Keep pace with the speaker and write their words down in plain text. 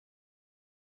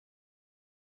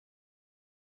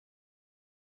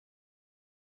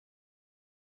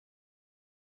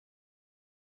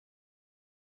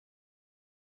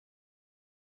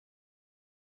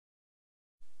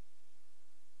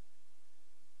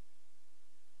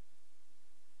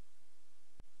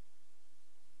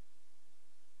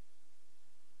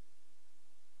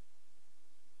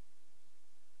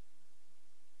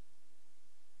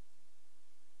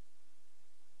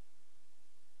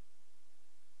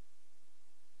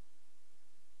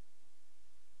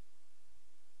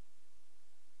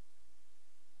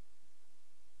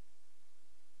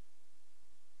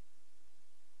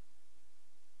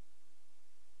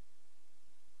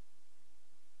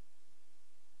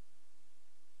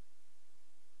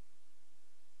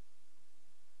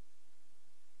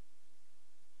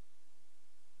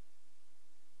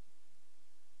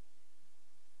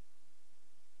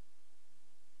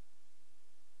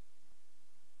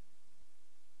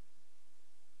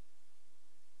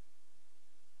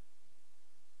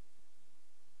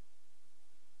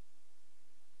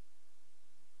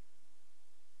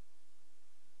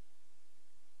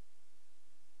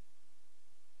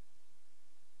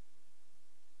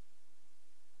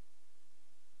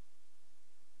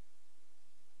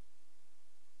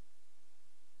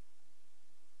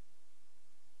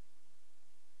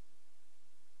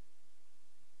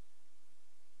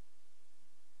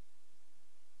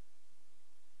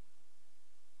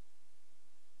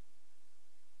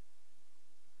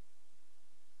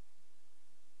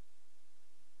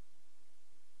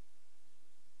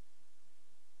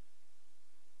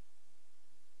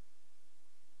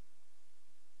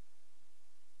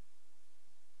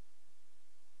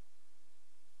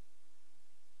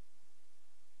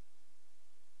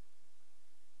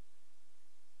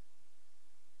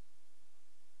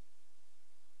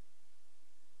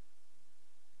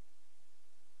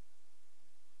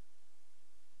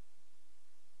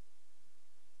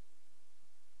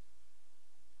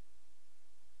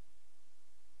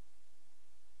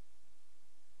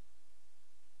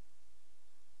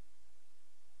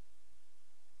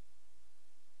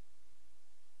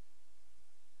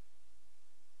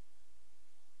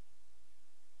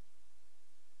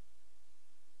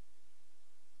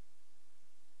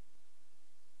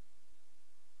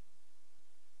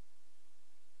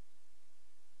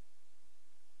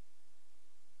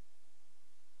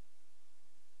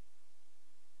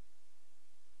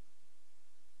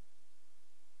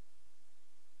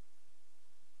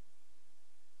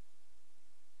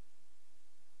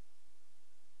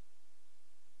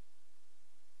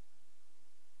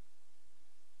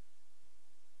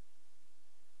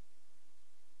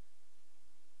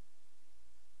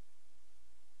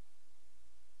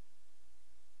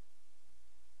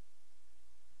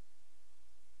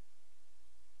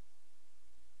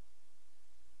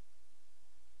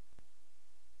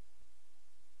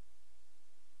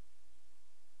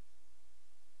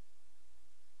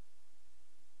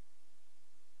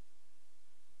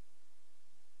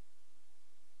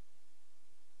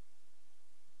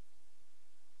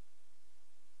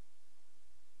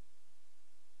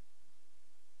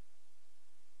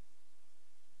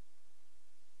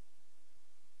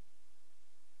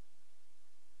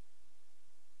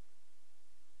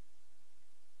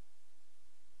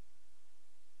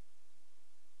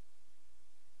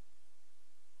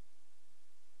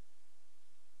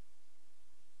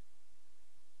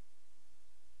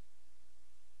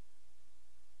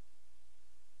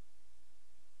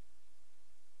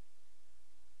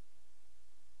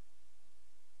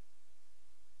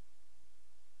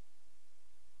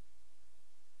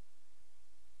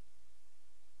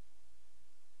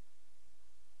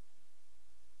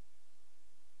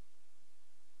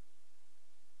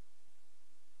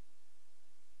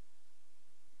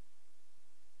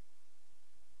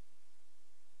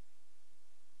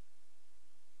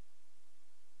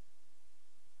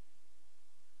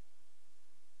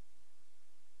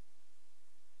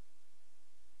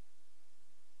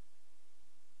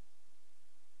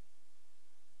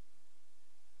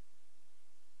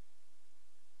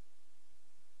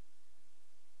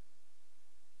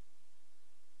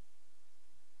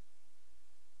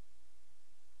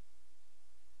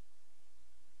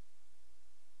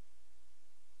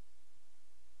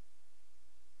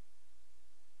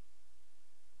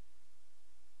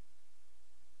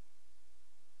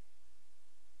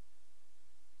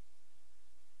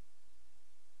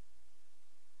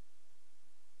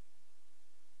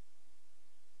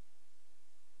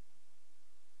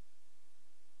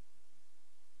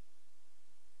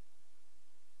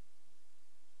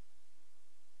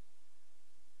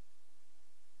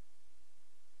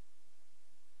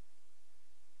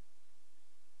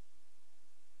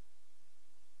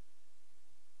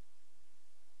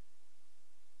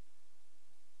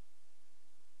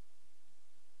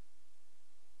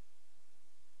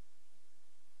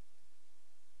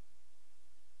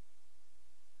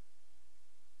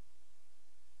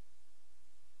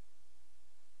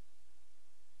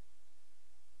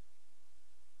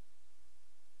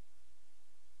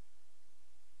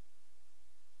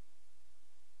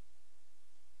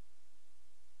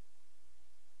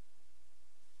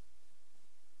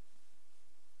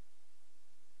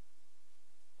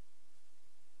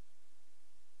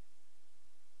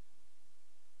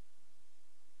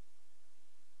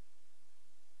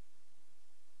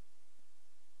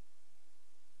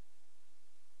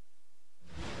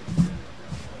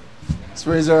Let's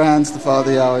raise our hands to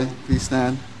Father Yahweh. Please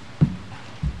stand.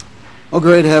 O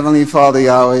great Heavenly Father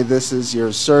Yahweh, this is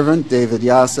your servant, David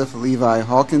Yasef Levi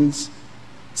Hawkins,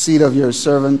 seed of your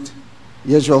servant,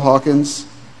 Yisrayl Hawkins,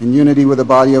 in unity with the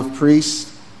body of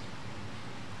priests.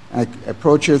 I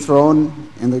approach your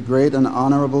throne in the great and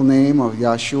honorable name of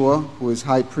Yahshua, who is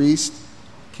high priest,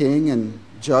 king, and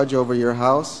judge over your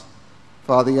house.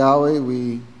 Father Yahweh,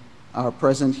 we are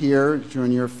present here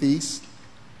during your feast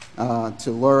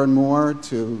to learn more,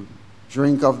 to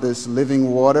drink of this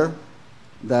living water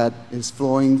that is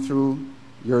flowing through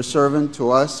your servant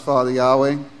to us, Father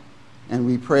Yahweh. And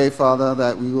we pray, Father,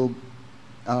 that we will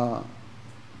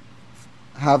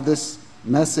have this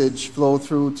message flow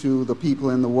through to the people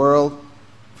in the world.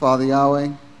 Father Yahweh,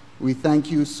 we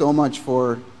thank you so much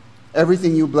for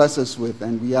everything you bless us with,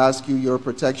 and we ask you your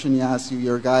protection, we ask you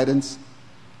your guidance,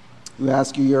 we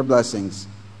ask you your blessings.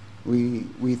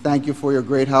 We thank you for your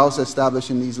great house established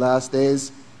in these last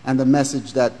days and the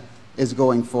message that is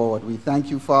going forward. We thank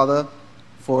you, Father,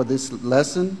 for this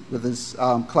lesson, with this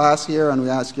class here, and we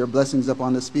ask your blessings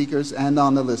upon the speakers and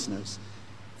on the listeners.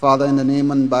 Father, in the name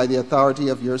and by the authority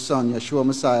of your Son, Yeshua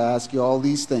Messiah, I ask you all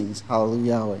these things.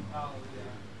 Hallelujah.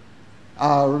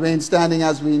 Hallelujah. Remain standing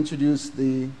as we introduce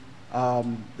the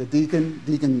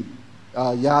Deacon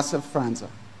Yasef Franza.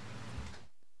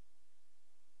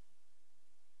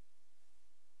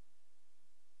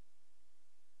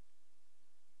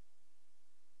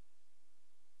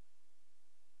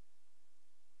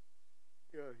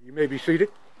 You may be seated.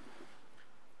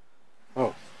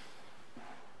 Oh.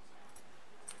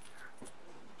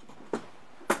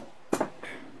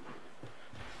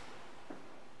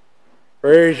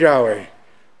 Praise Yahweh.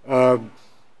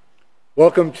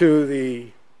 Welcome to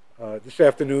the this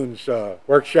afternoon's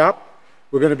workshop.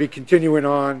 We're going to be continuing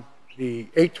on the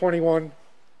 821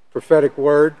 prophetic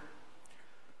word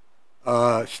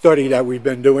study that we've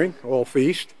been doing all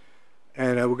feast,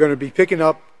 and we're going to be picking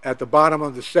up at the bottom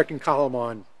of the second column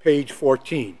on page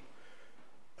 14,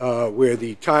 where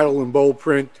the title in bold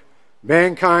print,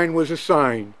 "Mankind was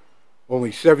assigned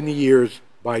only 70 years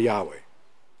by Yahweh."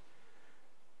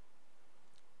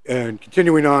 And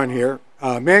continuing on here,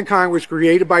 mankind was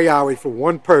created by Yahweh for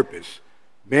one purpose.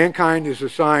 Mankind is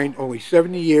assigned only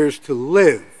 70 years to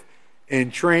live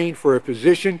and train for a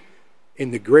position in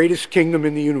the greatest kingdom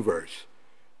in the universe.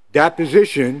 That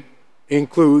position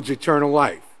includes eternal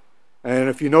life. And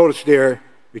if you notice there,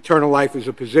 eternal life is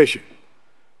a position.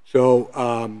 So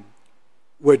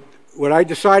what I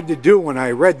decided to do when I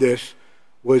read this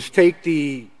was take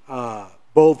the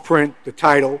bold print, the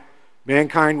title,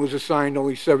 "Mankind was assigned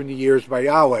only 70 years by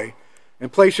Yahweh,"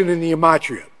 and place it in the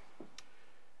gematria.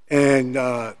 And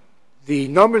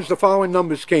the following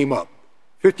numbers came up: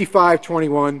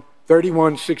 5521,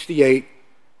 3168,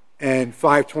 and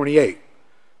 528.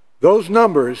 Those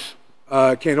numbers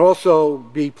can also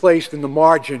be placed in the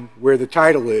margin where the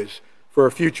title is for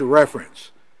a future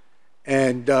reference.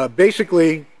 And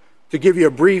basically, to give you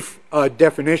a brief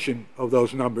definition of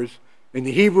those numbers, in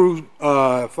the Hebrew,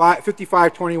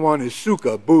 5521 is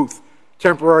sukkah, booth,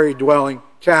 temporary dwelling,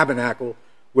 tabernacle,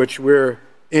 which we're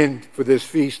in for this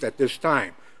feast at this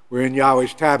time. We're in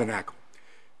Yahweh's tabernacle.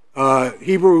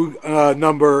 Hebrew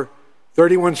number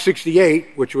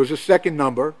 3168, which was a second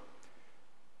number,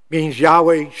 means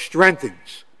Yahweh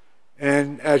strengthens.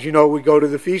 And as you know, we go to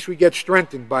the feast, we get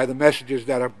strengthened by the messages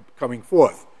that are coming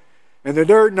forth. And the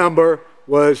third number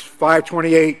was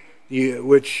 528,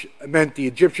 which meant the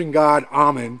Egyptian god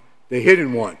Amen, the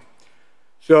hidden one.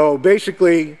 So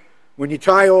basically, when you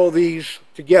tie all these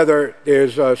together,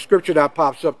 there's a scripture that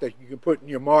pops up that you can put in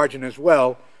your margin as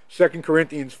well, 2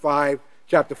 Corinthians 5,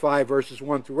 chapter 5, verses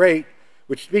 1 through 8,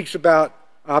 which speaks about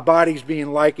our bodies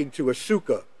being likened to a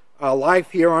sukkah. Our life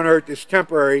here on earth is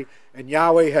temporary, and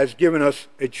Yahweh has given us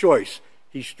a choice.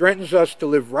 He strengthens us to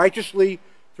live righteously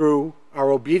through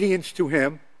our obedience to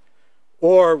Him,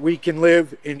 or we can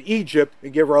live in Egypt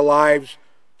and give our lives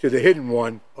to the hidden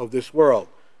one of this world.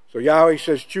 So Yahweh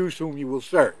says, choose whom you will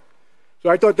serve.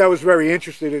 So I thought that was very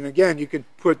interesting, and again, you could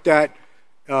put that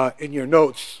in your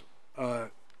notes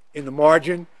in the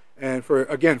margin, and for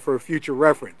a future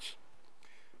reference.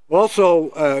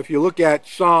 Also, if you look at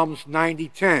Psalms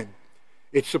 90:10,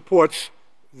 it supports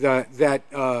that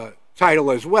title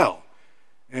as well.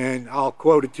 And I'll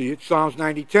quote it to you. Psalms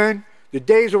 90:10, "The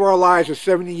days of our lives are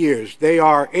 70 years. They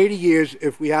are 80 years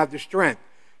if we have the strength.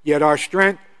 Yet our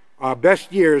strength, our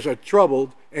best years are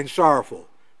troubled and sorrowful,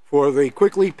 for they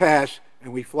quickly pass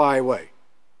and we fly away."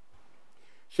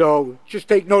 So just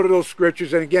take note of those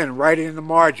scriptures, and again, write it in the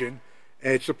margin,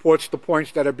 and it supports the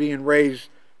points that are being raised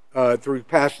through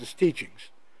pastors' teachings.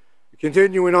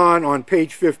 Continuing on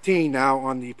page 15 now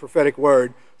on the prophetic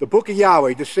word, the book of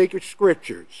Yahweh, the sacred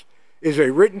scriptures, is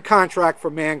a written contract for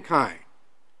mankind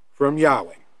from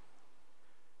Yahweh.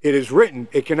 It is written,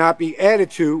 it cannot be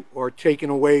added to or taken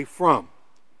away from.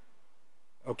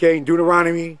 Okay, in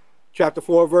Deuteronomy chapter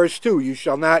 4, verse 2, you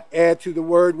shall not add to the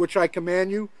word which I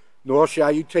command you, nor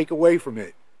shall you take away from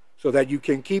it, so that you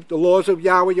can keep the laws of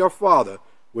Yahweh your Father,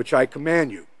 which I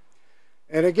command you.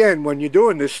 And again, when you're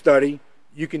doing this study,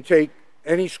 you can take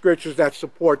any scriptures that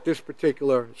support this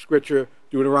particular scripture,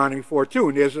 Deuteronomy 4:2.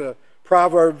 And there's a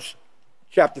Proverbs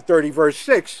chapter 30, verse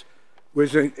 6,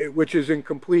 which is in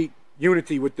complete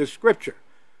unity with this scripture.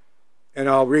 And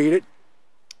I'll read it.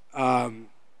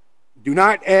 Do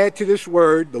not add to this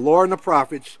word the law and the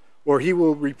prophets, or he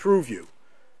will reprove you,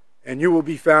 and you will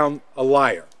be found a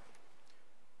liar.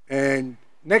 And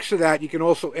next to that, you can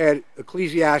also add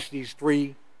Ecclesiastes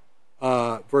 3,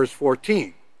 verse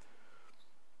 14.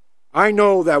 I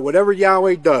know that whatever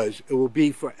Yahweh does, it will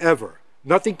be forever.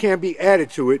 Nothing can be added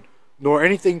to it, nor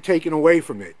anything taken away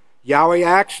from it. Yahweh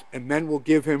acts, and men will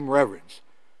give him reverence.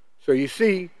 So you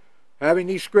see, having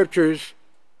these scriptures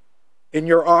in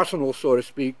your arsenal, so to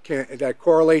speak, that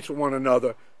correlates with one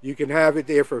another, you can have it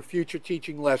there for a future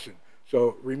teaching lesson.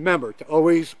 So remember to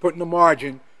always put in the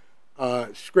margin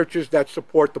scriptures that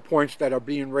support the points that are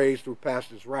being raised through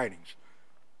pastors' writings.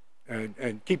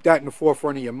 And keep that in the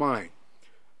forefront of your mind.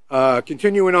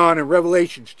 Continuing on in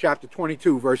Revelations chapter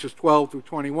 22, verses 12 through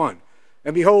 21.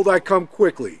 And behold, I come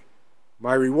quickly.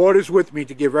 My reward is with me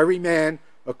to give every man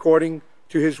according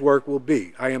to his work will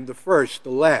be. I am the first, the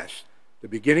last, the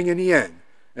beginning and the end.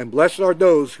 And blessed are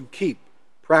those who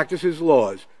practice his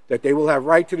laws, that they will have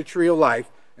right to the tree of life,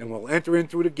 and will enter in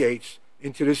through the gates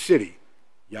into the city.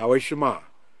 Yahweh Shema.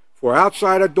 For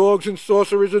outside are dogs and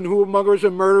sorcerers and whoremongers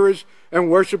and murderers and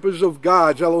worshippers of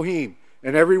gods, Elohim,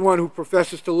 and everyone who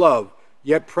professes to love,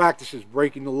 yet practices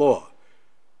breaking the law.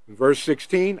 In verse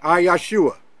 16, I,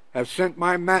 Yeshua, have sent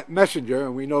my messenger,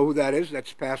 and we know who that is,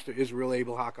 that's Pastor Yisrayl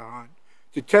Abel Hakahan,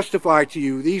 to testify to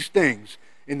you these things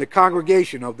in the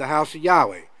congregation of the house of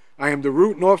Yahweh. I am the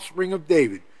root and offspring of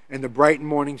David, and the bright and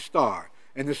morning star.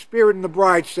 And the Spirit and the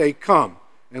bride say, come,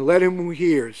 and let him who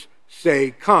hears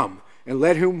say, come, and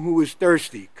let him who is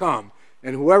thirsty come,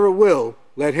 and whoever will,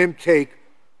 let him take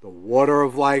the water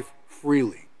of life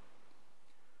freely.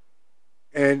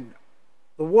 And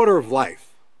the water of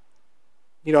life,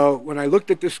 when I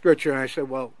looked at this scripture and I said,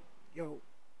 well,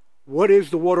 what is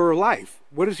the water of life?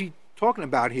 What is he talking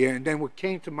about here? And then what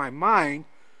came to my mind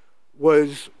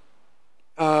was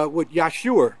what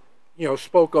Yahshua,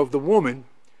 spoke of the woman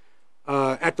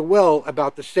at the well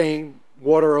about the same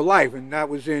water of life. And that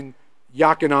was in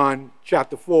Yahaqob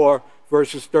chapter 4,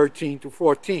 verses 13 to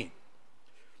 14.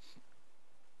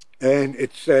 And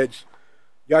it says,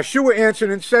 Yahshua answered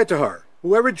and said to her,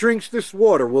 whoever drinks this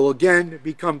water will again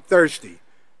become thirsty.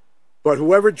 But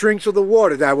whoever drinks of the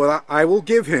water that I will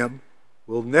give him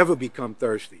will never become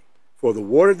thirsty. For the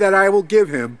water that I will give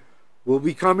him will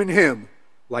become in him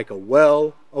like a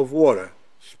well of water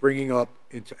springing up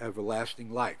into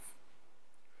everlasting life.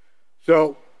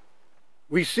 So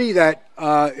we see that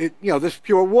this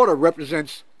pure water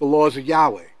represents the laws of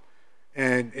Yahweh,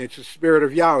 and it's the Spirit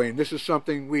of Yahweh, and this is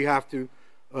something we have to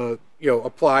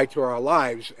apply to our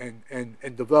lives and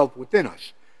develop within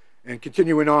us. And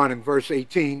continuing on in verse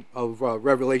 18 of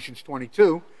Revelations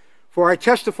 22, for I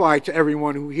testify to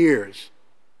everyone who hears.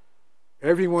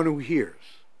 Everyone who hears.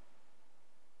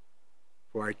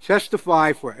 For I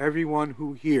testify for everyone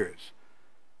who hears.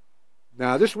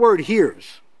 Now, this word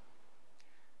hears,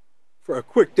 for a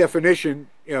quick definition,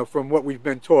 from what we've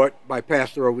been taught by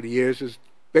Pastor over the years, is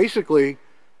basically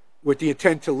with the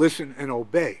intent to listen and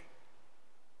obey.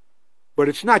 But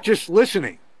it's not just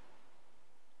listening.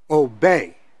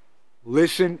 Obey.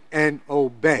 Listen and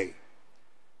obey.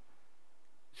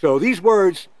 So these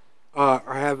words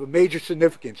have a major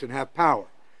significance and have power.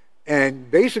 And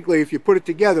basically, if you put it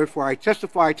together, for I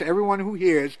testify to everyone who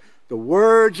hears the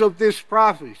words of this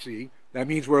prophecy, that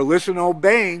means we're listening and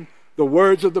obeying the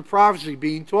words of the prophecy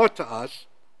being taught to us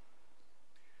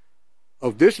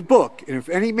of this book. And if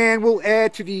any man will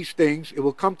add to these things, it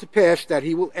will come to pass that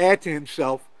he will add to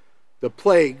himself the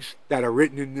plagues that are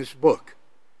written in this book.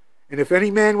 And if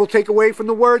any man will take away from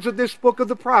the words of this book of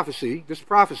the prophecy,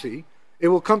 it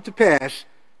will come to pass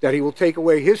that he will take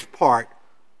away his part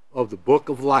of the book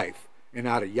of life, and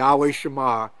out of Yahweh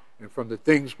Shema, and from the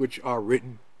things which are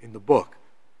written in the book.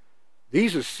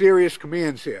 These are serious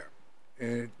commands here,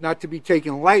 and not to be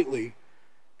taken lightly,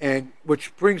 and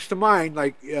which brings to mind,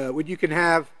 like what you can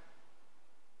have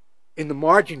in the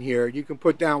margin here, you can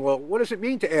put down, well, what does it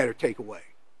mean to add or take away?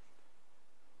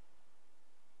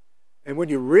 And when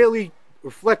you really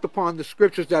reflect upon the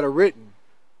scriptures that are written,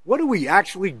 what are we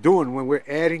actually doing when we're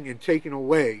adding and taking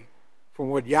away from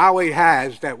what Yahweh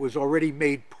has that was already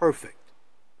made perfect?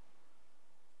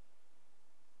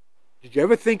 Did you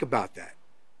ever think about that?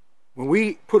 When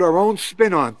we put our own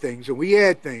spin on things and we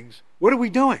add things, what are we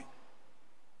doing?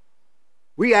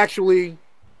 We actually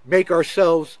make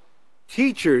ourselves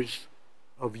teachers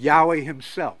of Yahweh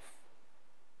Himself.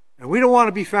 And we don't want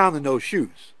to be found in those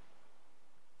shoes.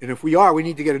 And if we are, we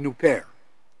need to get a new pair.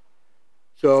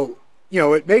 So,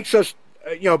 it makes us,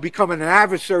 become an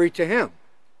adversary to Him.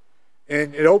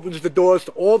 And it opens the doors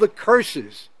to all the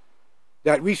curses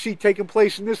that we see taking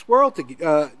place in this world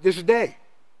this day.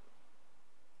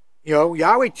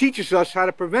 Yahweh teaches us how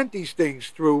to prevent these things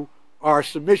through our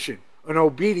submission and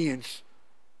obedience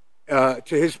to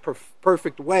His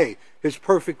perfect way, His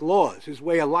perfect laws, His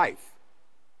way of life.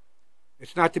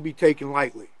 It's not to be taken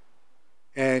lightly.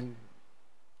 And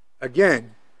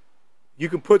again, you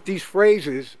can put these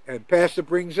phrases and Pastor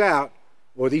brings out,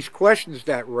 or these questions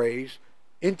that raise,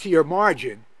 into your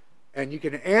margin, and you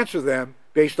can answer them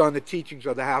based on the teachings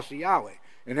of the House of Yahweh.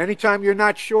 And anytime you're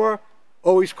not sure,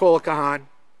 always call a Kahan,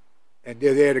 and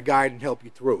they're there to guide and help you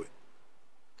through it.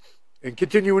 And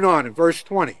continuing on in verse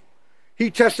 20, He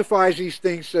testifies these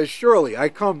things, says, surely I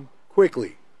come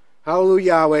quickly. Hallelujah,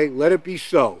 Yahweh, let it be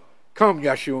so. Come,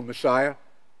 Yeshua Messiah.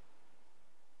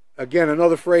 Again,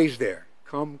 another phrase there.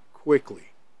 Come quickly.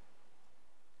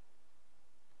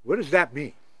 What does that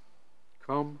mean?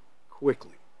 Come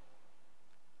quickly.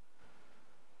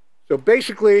 So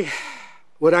basically,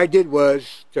 what I did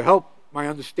was, to help my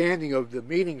understanding of the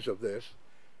meanings of this,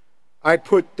 I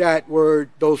put that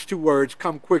word, those two words,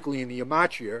 come quickly, in the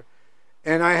Gematria,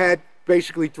 and I had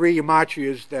basically three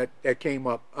Gematrias that came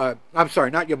up. I'm sorry,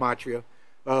 not Gematria,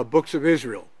 Books of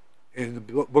Israel, in the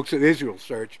Books of Israel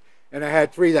search, and I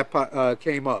had three that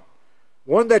came up.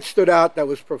 One that stood out that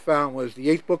was profound was the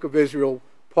 8th Book of Israel,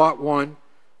 Part 1,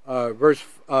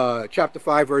 chapter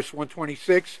 5, verse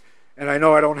 126. And I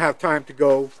know I don't have time to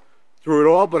go through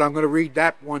it all, but I'm going to read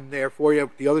that one there for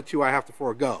you. The other two I have to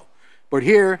forego. But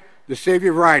here, the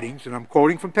Savior writings, and I'm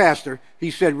quoting from Pastor, he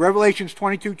said, Revelations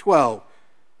 22:12,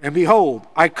 and behold,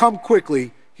 I come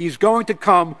quickly. He's going to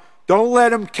come. Don't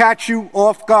let him catch you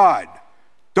off guard.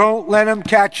 Don't let him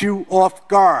catch you off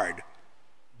guard.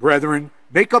 Brethren,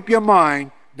 make up your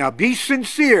mind. Now be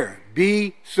sincere.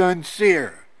 Be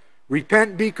sincere. Repent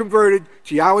and be converted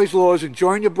to Yahweh's laws and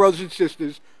join your brothers and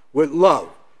sisters with love.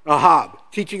 Ahab,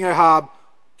 teaching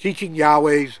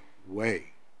Yahweh's way.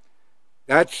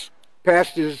 That's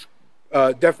Pastor's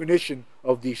definition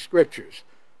of these scriptures.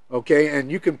 Okay,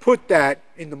 and you can put that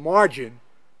in the margin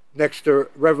next to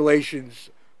Revelations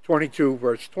 22,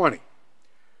 verse 20.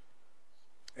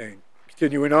 And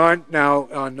continuing on, now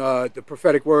on the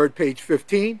prophetic word, page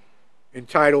 15,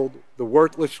 entitled The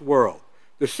Worthless World.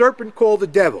 The serpent called the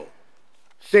devil,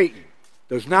 Satan,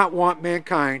 does not want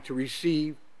mankind to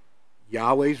receive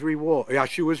Yahweh's reward,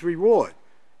 Yeshua's reward.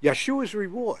 Yeshua's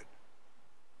reward.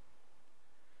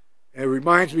 And it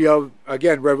reminds me of,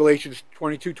 again, Revelations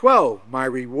 22:12. My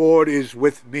reward is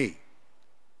with me.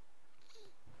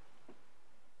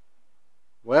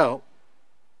 Well,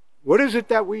 what is it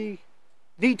that we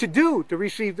need to do to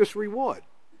receive this reward?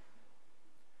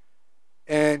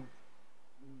 And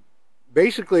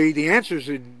basically, the answer is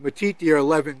in Matthew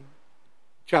 11,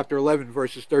 chapter 11,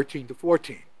 verses 13 to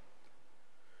 14.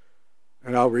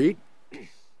 And I'll read.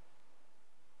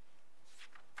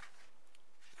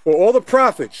 For all the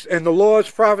prophets and the laws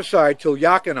prophesied till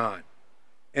Yachanan.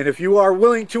 And if you are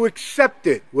willing to accept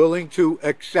it,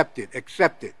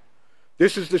 accept it.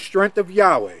 This is the strength of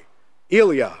Yahweh,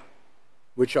 Eliah,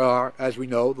 which are, as we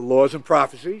know, the laws and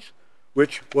prophecies,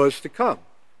 which was to come.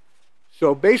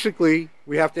 So basically,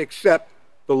 we have to accept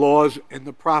the laws and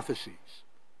the prophecies,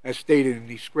 as stated in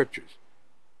these scriptures,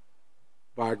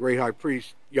 by our great high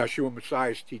priest, Yeshua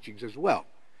Messiah's teachings as well.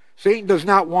 Satan does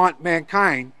not want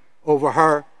mankind over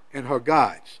her and her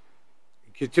gods.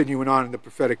 Continuing on in the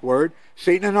prophetic word,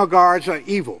 Satan and her gods are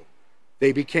evil.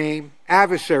 They became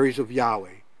adversaries of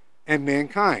Yahweh and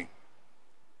mankind.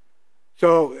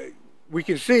 So we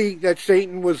can see that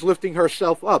Satan was lifting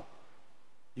herself up,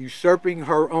 usurping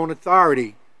her own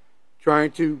authority,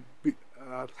 trying to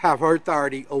have her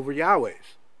authority over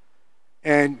Yahweh's.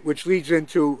 And which leads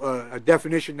into a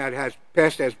definition that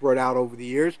Pastor has brought out over the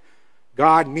years.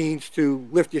 God means to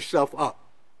lift yourself up.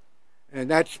 And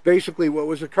that's basically what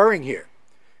was occurring here.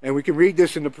 And we can read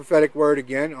this in the prophetic word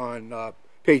again on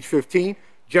page 15,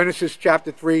 Genesis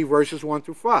chapter 3, verses 1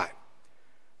 through 5.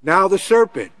 Now the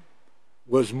serpent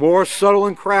was more subtle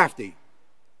and crafty,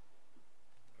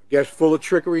 I guess full of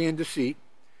trickery and deceit,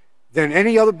 than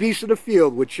any other beast of the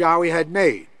field which Yahweh had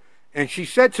made. And she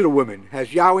said to the woman,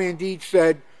 has Yahweh indeed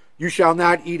said, you shall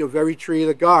not eat of every tree of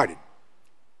the garden?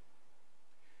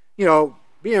 You know,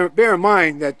 bear in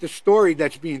mind that the story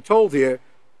that's being told here,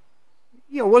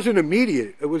 you know, wasn't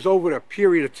immediate. It was over a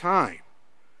period of time.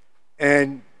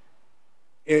 And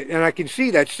I can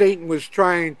see that Satan was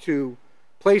trying to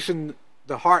place in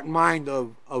the heart and mind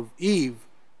of Eve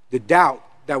the doubt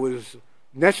that was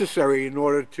necessary in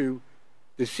order to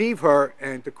deceive her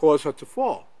and to cause her to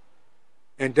fall.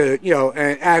 And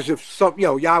and as if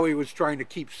Yahweh was trying to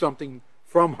keep something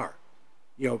from her.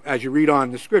 You know, as you read on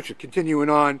in the scripture, continuing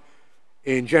on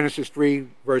in Genesis 3,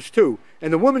 verse 2.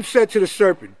 And the woman said to the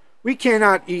serpent, we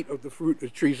cannot eat of the fruit of the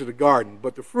trees of the garden,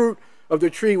 but the fruit of the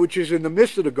tree which is in the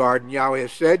midst of the garden, Yahweh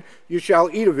has said, you shall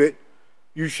eat of it,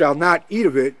 you shall not eat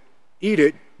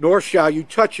it, nor shall you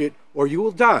touch it, or you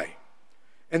will die.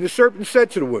 And the serpent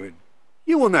said to the woman,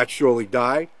 you will not surely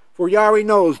die, for Yahweh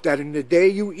knows that in the day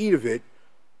you eat of it,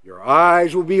 your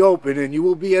eyes will be open, and you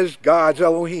will be as gods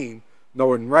Elohim,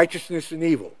 knowing righteousness and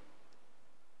evil.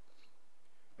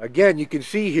 Again, you can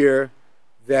see here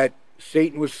that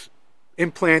Satan was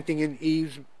implanting in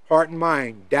Eve's heart and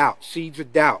mind doubt, seeds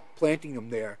of doubt, planting them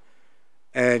there.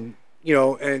 And,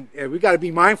 and we got to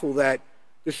be mindful that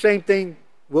the same thing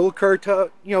will occur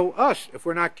to, us if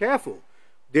we're not careful.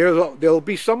 There'll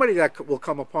be somebody that will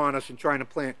come upon us and trying to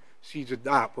plant seeds of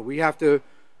doubt, but we have to,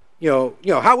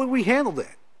 how would we handle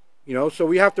that? So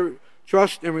we have to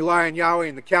trust and rely on Yahweh,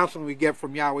 and the counseling we get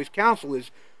from Yahweh's counsel is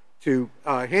to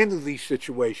handle these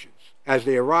situations as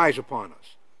they arise upon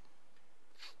us.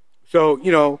 So,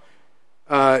 and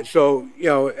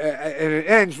it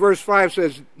ends, verse 5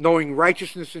 says, knowing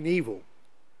righteousness and evil.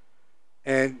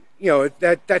 And,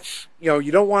 that's,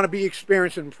 you don't want to be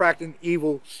experiencing and practicing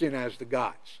evil sin as the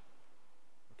gods.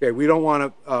 Okay, we don't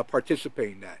want to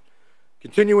participate in that.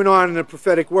 Continuing on in the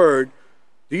prophetic word,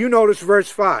 do you notice verse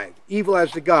 5? Evil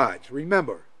as the gods.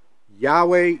 Remember,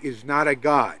 Yahweh is not a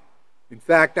god. In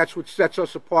fact, that's what sets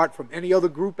us apart from any other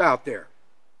group out there.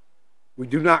 We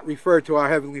do not refer to our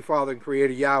Heavenly Father and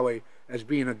Creator Yahweh as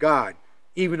being a god,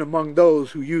 even among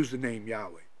those who use the name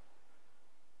Yahweh.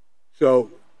 So,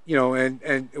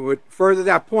 and what further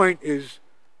that point is,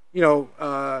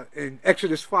 in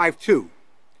Exodus 5:2,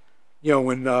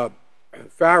 when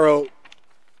Pharaoh,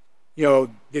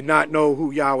 did not know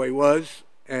who Yahweh was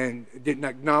and didn't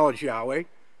acknowledge Yahweh,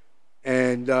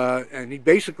 and he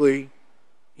basically,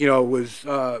 was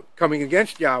coming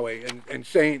against Yahweh and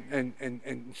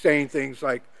saying things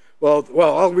like, well,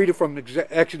 I'll read it from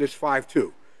Exodus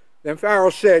 5:2. Then Pharaoh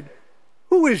said,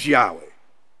 who is Yahweh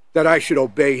that I should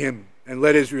obey him and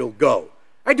let Israel go?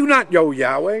 I do not know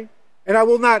Yahweh, and I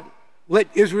will not let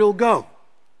Israel go.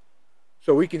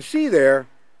 So we can see there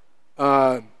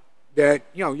that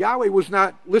Yahweh was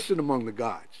not listed among the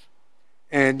gods,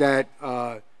 and that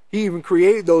he even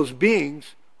created those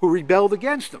beings who rebelled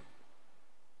against him,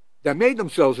 that made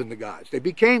themselves into gods. They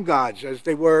became gods as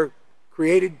they were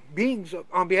created beings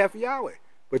on behalf of Yahweh,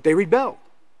 but they rebelled.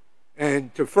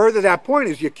 And to further that point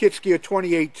is Yahaqob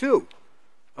 28:2,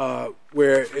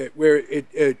 where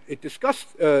it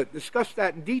discussed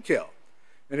that in detail.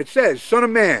 And it says, Son of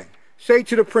man, say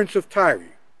to the prince of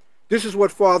Tyre, this is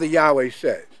what Father Yahweh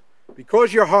says,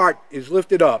 because your heart is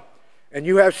lifted up, and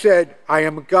you have said, I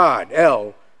am a God,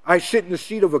 El. I sit in the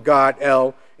seat of a God,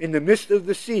 El, in the midst of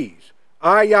the seas.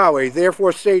 I, Yahweh,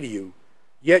 therefore say to you,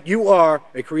 yet you are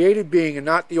a created being and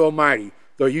not the Almighty,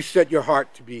 though you set your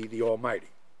heart to be the Almighty.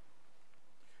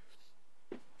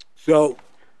 So,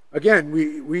 again,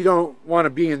 we don't want to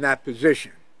be in that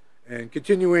position. And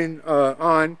continuing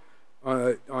on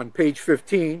page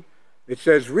 15, it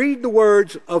says, read the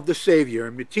words of the Savior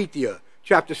in Matthew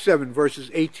chapter 7, verses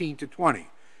 18 to 20.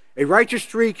 A righteous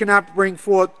tree cannot bring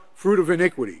forth fruit of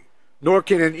iniquity, nor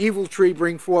can an evil tree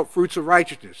bring forth fruits of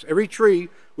righteousness. Every tree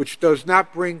which does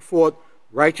not bring forth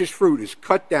righteous fruit is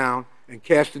cut down and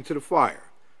cast into the fire.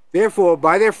 Therefore,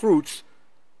 by their fruits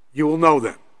you will know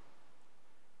them.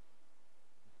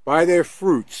 By their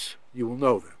fruits you will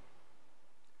know them.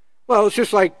 Well, it's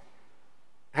just like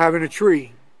having a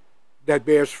tree that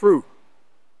bears fruit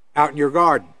out in your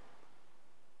garden.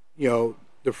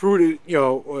 The fruit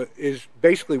is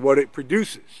basically what it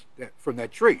produces from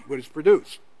that tree, what it's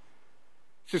produced.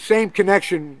 It's the same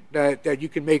connection that you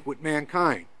can make with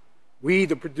mankind. We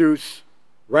either produce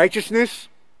righteousness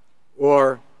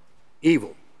or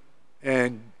evil.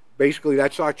 And basically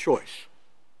that's our choice.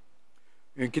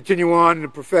 And continue on in the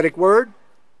prophetic word.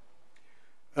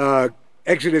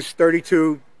 Exodus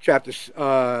 32, chapter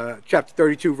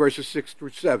 32, verses 6 through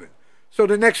 7. So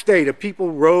the next day the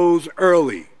people rose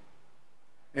early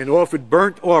and offered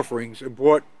burnt offerings and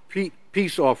brought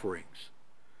peace offerings.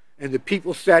 And the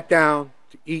people sat down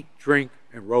to eat, drink,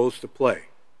 and rose to play.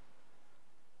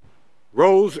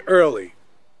 Rose early.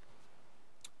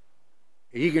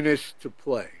 Eagerness to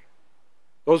play.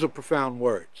 Those are profound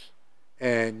words.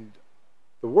 And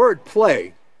the word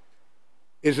play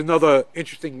is another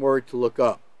interesting word to look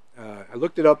up. I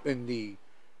looked it up in the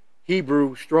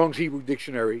Strong's Hebrew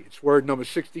Dictionary. It's word number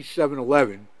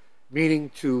 6711, meaning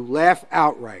to laugh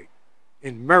outright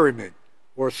in merriment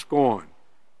or scorn.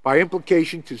 By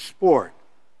implication, to sport,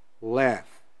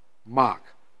 laugh, mock,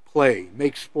 play,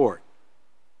 make sport.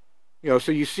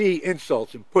 So you see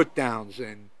insults and put-downs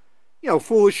and,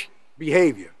 foolish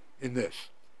behavior in this.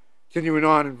 Continuing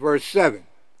on in verse 7.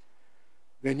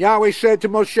 Then Yahweh said to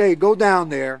Moshe, go down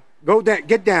there,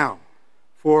 get down,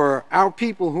 for our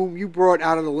people whom you brought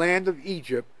out of the land of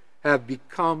Egypt have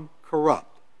become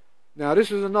corrupt. Now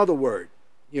this is another word,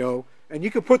 and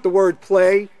you can put the word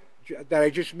play that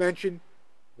I just mentioned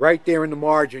right there in the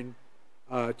margin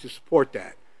to support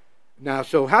that. Now,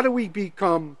 so how do we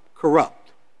become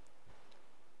corrupt?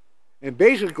 And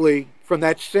basically, from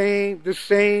this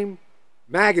same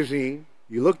magazine,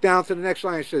 you look down to the next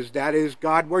line, it says, that is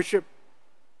God worship.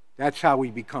 That's how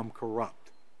we become corrupt.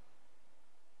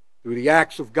 Through the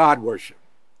acts of God worship.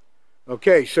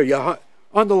 Okay, so you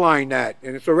underline that,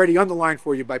 and it's already underlined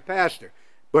for you by Pastor.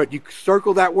 But you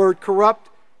circle that word corrupt,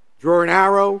 draw an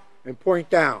arrow, and point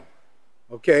down.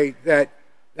 Okay,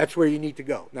 that's where you need to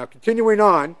go. Now, continuing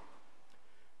on,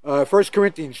 1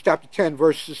 Corinthians chapter 10,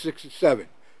 verses 6 and 7.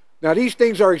 Now, these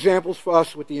things are examples for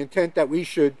us with the intent that we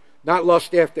should not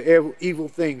lust after evil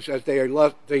things as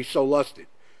they so lusted.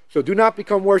 So do not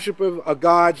become worshippers of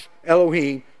God's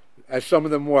Elohim, as some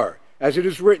of them were. As it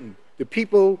is written, the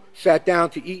people sat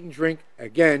down to eat and drink.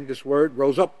 Again, this word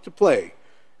rose up to play.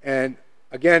 And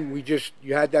again,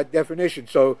 you had that definition.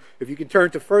 So if you can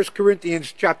turn to 1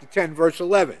 Corinthians chapter 10, verse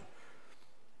 11.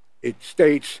 It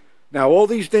states, now all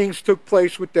these things took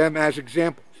place with them as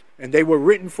examples, and they were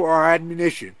written for our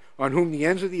admonition, on whom the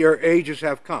ends of the ages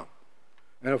have come.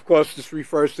 And of course, this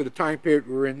refers to the time period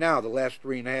we're in now, the last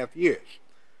 3.5 years.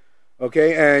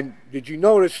 Okay, and did you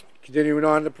notice, continuing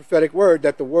on the prophetic word,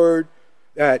 that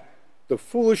the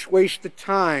foolish waste of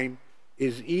time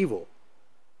is evil.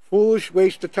 Foolish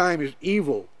waste of time is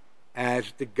evil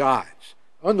as the gods.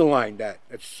 Underline that.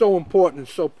 That's so important and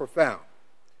so profound.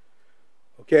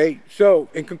 Okay, so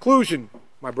in conclusion,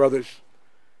 my brothers,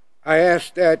 I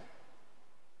ask that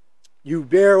you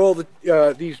bear all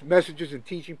these messages and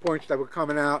teaching points that were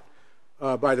coming out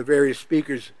by the various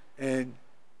speakers and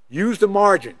use the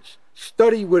margins.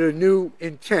 Study with a new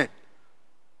intent.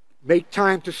 Make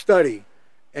time to study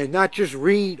and not just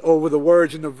read over the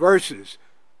words and the verses.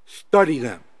 Study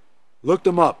them. Look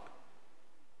them up.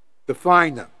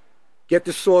 Define them. Get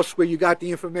the source where you got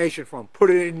the information from. Put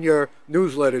it in your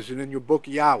newsletters and in your book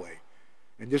of Yahweh.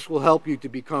 And this will help you to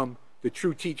become the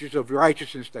true teachers of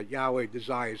righteousness that Yahweh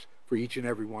desires for each and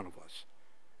every one of us.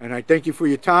 And I thank you for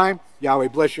your time. Yahweh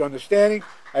bless your understanding.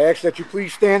 I ask that you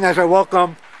please stand as I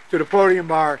welcome to the podium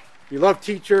our beloved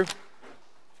teacher,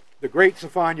 the great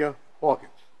Zephaniah Hawkins.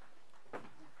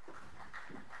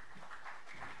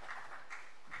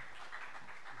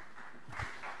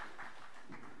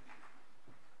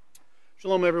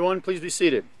 Shalom, everyone. Please be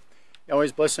seated.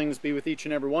 Yahweh's blessings be with each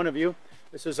and every one of you.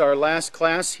 This is our last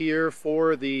class here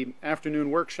for the afternoon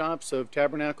workshops of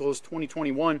Tabernacles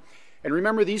 2021. And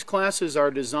remember, these classes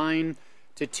are designed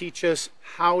to teach us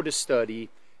how to study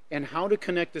and how to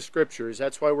connect the scriptures.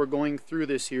 That's why we're going through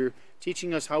this here,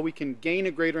 teaching us how we can gain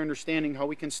a greater understanding, how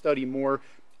we can study more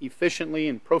efficiently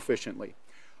and proficiently.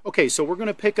 Okay, so we're going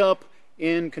to pick up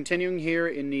in continuing here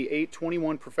in the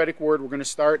 821 prophetic word. We're going to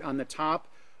start on the top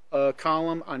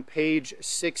column on page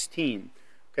 16,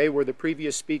 okay, where the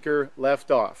previous speaker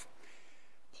left off.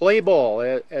 Play ball,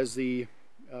 as the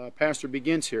pastor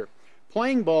begins here.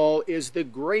 Playing ball is the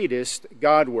greatest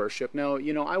God worship. Now,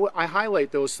 I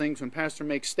highlight those things when pastor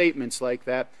makes statements like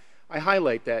that. I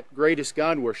highlight that, greatest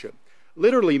God worship.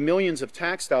 Literally millions of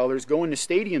tax dollars go into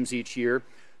stadiums each year.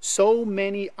 So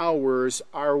many hours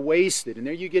are wasted. And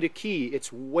there you get a key.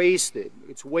 It's wasted.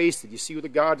 It's wasted. You see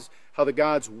how the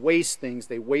gods waste things.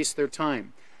 They waste their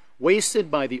time. Wasted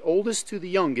by the oldest to the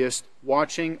youngest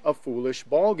watching a foolish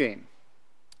ball game.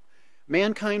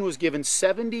 Mankind was given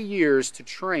 70 years to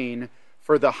train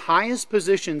for the highest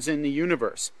positions in the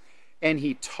universe, and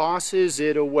he tosses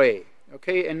it away.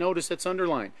 Okay, and notice that's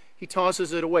underlined. He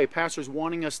tosses it away. Pastor's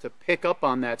wanting us to pick up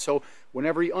on that. So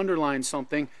whenever he underlines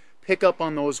something, pick up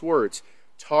on those words.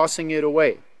 Tossing it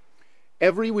away.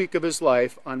 Every week of his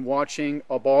life on watching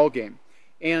a ball game.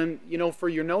 And, for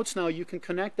your notes now, you can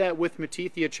connect that with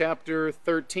Matthew chapter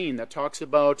 13 that talks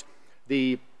about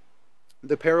the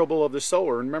parable of the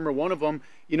sower. And remember, one of them,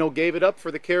 gave it up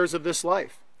for the cares of this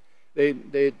life. They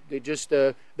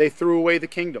threw away the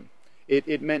kingdom.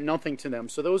 It meant nothing to them.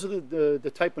 So those are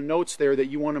the type of notes there that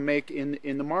you want to make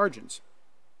in the margins.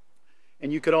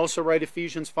 And you could also write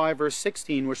Ephesians 5 verse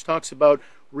 16, which talks about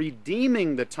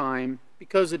redeeming the time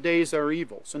because the days are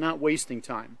evil. So not wasting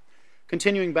time.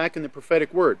 Continuing back in the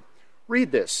prophetic word.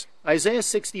 Read this. Isaiah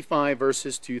 65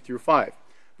 verses 2 through 5.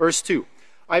 Verse 2.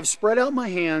 I've spread out my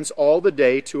hands all the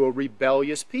day to a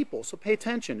rebellious people. So pay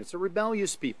attention. It's a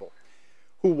rebellious people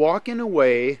who walk in a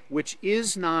way which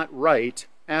is not right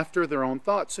after their own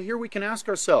thoughts. So here we can ask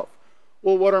ourselves,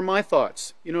 well, what are my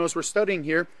thoughts? As we're studying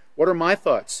here, what are my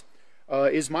thoughts?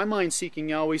 Is my mind seeking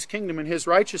Yahweh's kingdom and His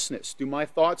righteousness? Do my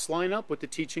thoughts line up with the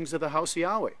teachings of the House of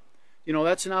Yahweh?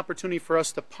 That's an opportunity for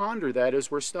us to ponder that as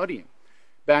we're studying.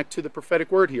 Back to the prophetic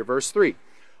word here, verse 3.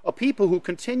 A people who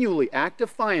continually act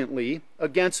defiantly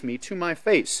against me to my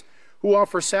face, who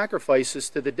offer sacrifices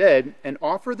to the dead and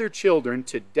offer their children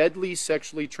to deadly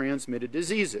sexually transmitted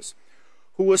diseases,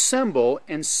 who assemble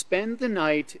and spend the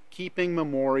night keeping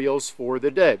memorials for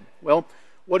the dead. Well,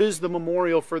 what is the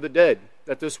memorial for the dead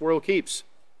that this world keeps?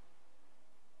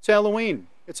 It's Halloween.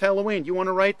 It's Halloween. You want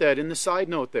to write that in the side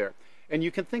note there. And you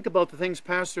can think about the things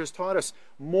pastors taught us.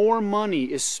 More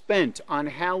money is spent on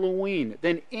Halloween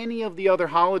than any of the other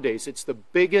holidays. It's the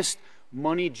biggest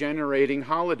money-generating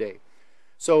holiday.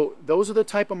 So those are the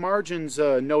type of margins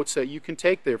notes that you can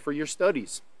take there for your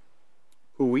studies.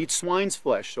 Who eats swine's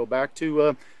flesh? So back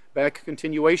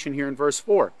continuation here in verse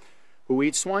 4. Who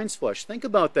eats swine's flesh? Think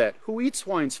about that. Who eats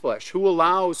swine's flesh?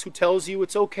 Who tells you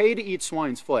it's okay to eat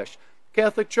swine's flesh?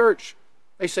 Catholic Church.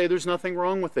 They say there's nothing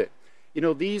wrong with it.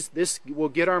 This will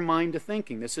get our mind to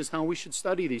thinking. This is how we should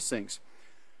study these things.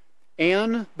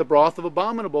 And the broth of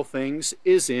abominable things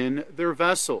is in their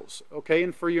vessels. Okay,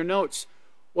 and for your notes,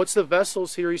 what's the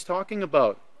vessels here he's talking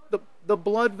about? The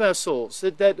blood vessels.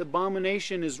 That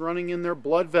abomination is running in their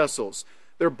blood vessels.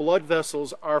 Their blood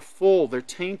vessels are full. They're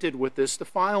tainted with this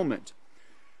defilement.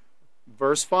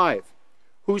 Verse 5.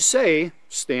 Who say,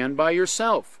 stand by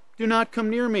yourself. Do not come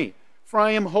near me, for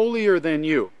I am holier than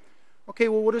you. Okay,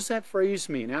 well, what does that phrase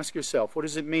mean? Ask yourself, what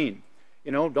does it mean?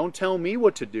 Don't tell me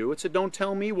what to do. It's a don't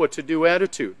tell me what to do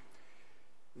attitude.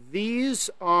 These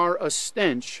are a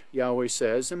stench, Yahweh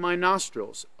says, in my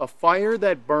nostrils, a fire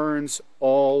that burns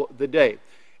all the day.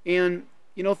 And,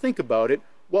 think about it.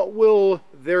 What will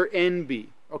their end be?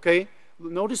 Okay?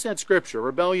 Notice that scripture,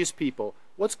 rebellious people.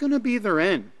 What's going to be their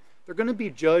end? They're going to be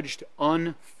judged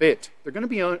unfit. They're going to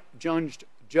be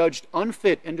judged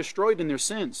unfit and destroyed in their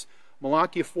sins.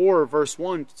 Malachi 4 verse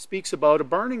 1 speaks about a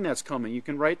burning that's coming. You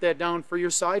can write that down for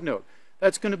your side note.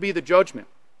 That's going to be the judgment.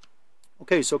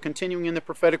 Okay, so continuing in the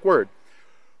prophetic word.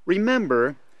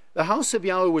 Remember, the house of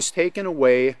Yahweh was taken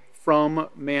away from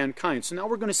mankind. So now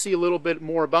we're going to see a little bit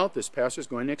more about this. Pastor's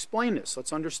going to explain this.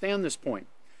 Let's understand this point.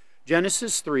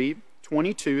 Genesis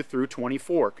 3:22 through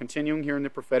 24. Continuing here in the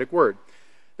prophetic word.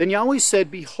 Then Yahweh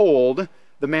said, behold,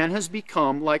 the man has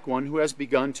become like one who has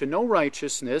begun to know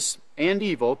righteousness and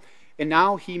evil, and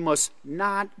now he must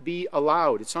not be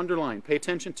allowed. It's underlined. Pay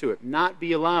attention to it. Not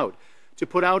be allowed to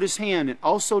put out his hand and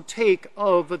also take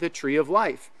of the tree of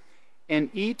life and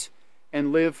eat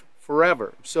and live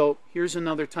forever. So here's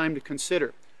another time to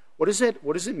consider. What does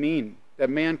it mean that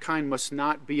mankind must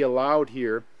not be allowed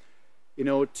here,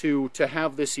 to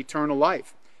have this eternal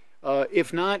life?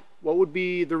 If not, what would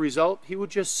be the result? He would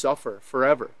just suffer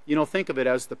forever. Think of it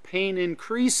as the pain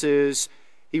increases,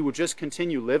 he would just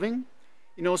continue living.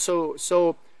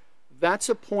 So that's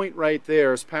a point right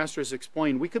there, as Pastor has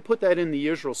explained. We could put that in the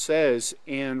Yisrayl says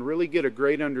and really get a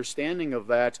great understanding of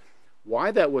that, why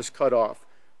that was cut off.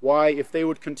 Why, if they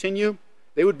would continue,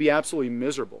 they would be absolutely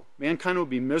miserable. Mankind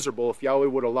would be miserable if Yahweh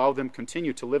would allow them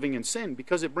continue to living in sin,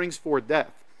 because it brings forth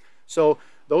death. So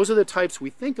those are the types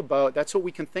we think about. That's what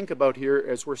we can think about here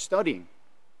as we're studying.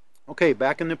 Okay,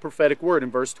 back in the prophetic word in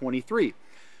verse 23.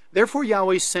 Therefore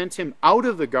Yahweh sent him out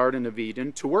of the Garden of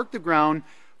Eden to work the ground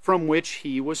from which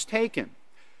he was taken.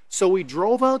 So he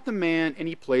drove out the man, and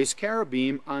he placed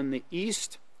cherubim on the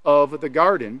east of the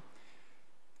garden,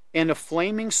 and a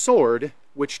flaming sword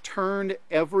which turned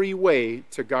every way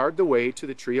to guard the way to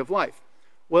the tree of life.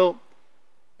 Well,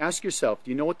 ask yourself,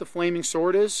 do you know what the flaming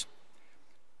sword is?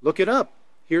 Look it up.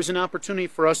 Here's an opportunity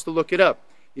for us to look it up.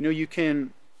 You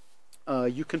can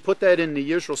put that in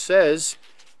the Yisrayl says,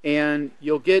 and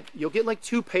you'll get like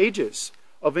 2 pages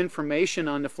of information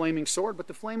on the flaming sword. But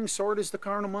the flaming sword is the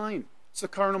carnal mind. It's the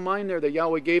carnal mind there that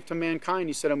Yahweh gave to mankind.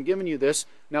 He said, I'm giving you this,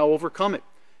 now overcome it.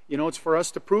 It's for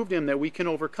us to prove to him that we can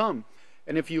overcome.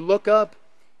 And if you look up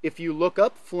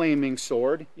flaming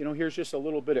sword, here's just a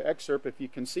little bit of excerpt if you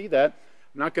can see that.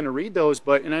 I'm not going to read those,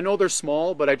 and I know they're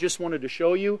small, but I just wanted to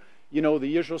show you, the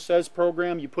Yisrayl Says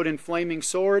program, you put in flaming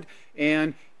sword,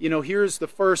 and, here's the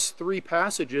first 3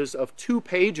 passages of 2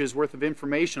 pages worth of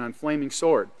information on flaming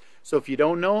sword. So if you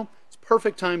don't know, it's a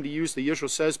perfect time to use the Yisrayl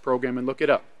Says program and look it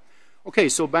up. Okay,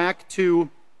 so back to,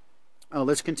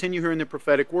 let's continue here in the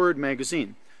Prophetic Word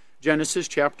magazine. Genesis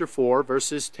chapter 4,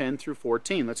 verses 10 through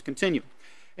 14. Let's continue.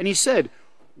 And he said,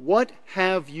 "What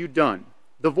have you done?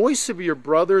 The voice of your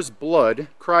brother's blood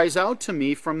cries out to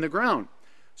me from the ground."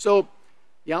 So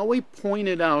Yahweh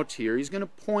pointed out here, he's going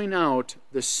to point out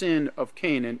the sin of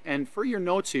Cain. And for your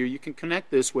notes here, you can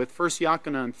connect this with 1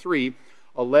 Yochanan 3,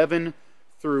 11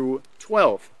 through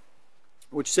 12,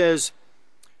 which says,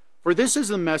 "For this is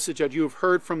the message that you have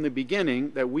heard from the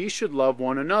beginning, that we should love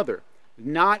one another.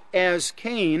 Not as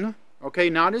Cain,"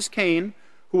 not as Cain,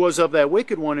 "who was of that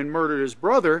wicked one and murdered his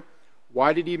brother."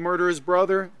 Why did he murder his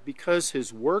brother? Because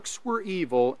his works were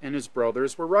evil and his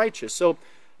brothers were righteous. So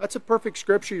that's a perfect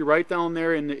scripture you write down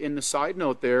there in the side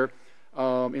note there,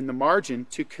 in the margin,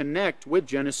 to connect with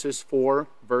Genesis 4,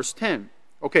 verse 10.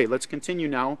 Okay, let's continue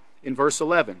now in verse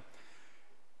 11.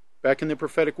 Back in the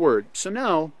prophetic word. "So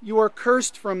now you are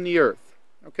cursed from the earth."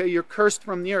 Okay, you're cursed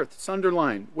from the earth. It's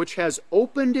underlined. "Which has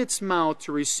opened its mouth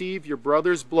to receive your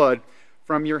brother's blood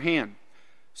from your hand."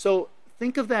 So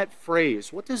think of that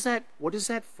phrase. What does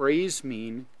that phrase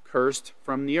mean, cursed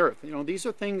from the earth? These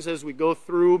are things as we go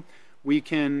through, we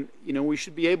can, we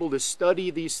should be able to study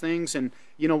these things and,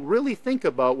 really think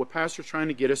about what Pastor's trying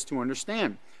to get us to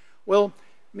understand. Well,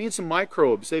 it means some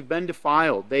microbes. They've been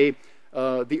defiled. The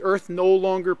earth no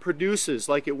longer produces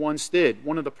like it once did.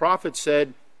 One of the prophets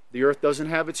said the earth doesn't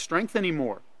have its strength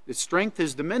anymore. Its strength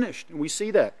is diminished, and we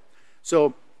see that.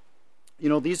 So,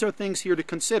 these are things here to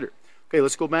consider. Okay,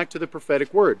 let's go back to the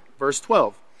prophetic word. Verse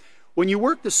 12. "When you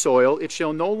work the soil, it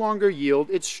shall no longer yield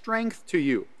its strength to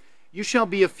you. You shall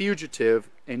be a fugitive,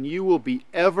 and you will be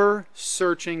ever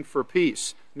searching for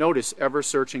peace." Notice, ever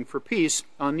searching for peace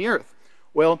on the earth.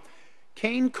 Well,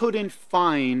 Cain couldn't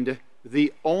find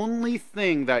the only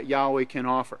thing that Yahweh can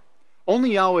offer.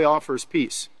 Only Yahweh offers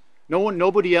peace.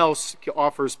 Nobody else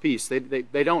offers peace.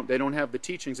 They don't have the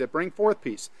teachings that bring forth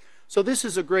peace. So this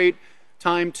is a great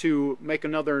time to make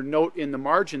another note in the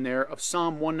margin there of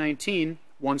Psalm 119,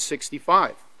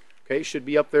 165. Okay, should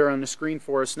be up there on the screen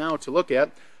for us now to look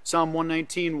at. Psalm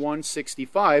 119,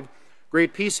 165.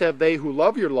 "Great peace have they who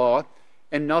love your law,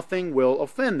 and nothing will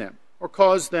offend them, or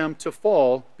cause them to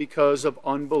fall because of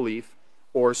unbelief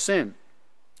or sin."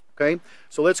 Okay,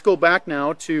 so let's go back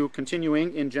now to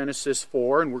continuing in Genesis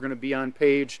 4, and we're going to be on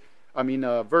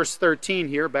verse 13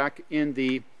 here, back in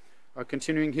the,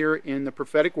 continuing here in the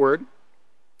prophetic word.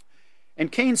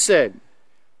 "And Cain said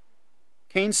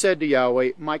to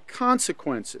Yahweh, my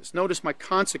consequences," notice, "my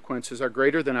consequences are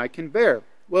greater than I can bear."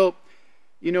 Well,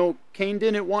 Cain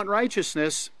didn't want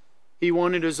righteousness. He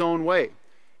wanted his own way.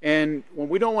 And when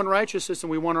we don't want righteousness and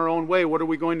we want our own way, what are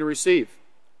we going to receive?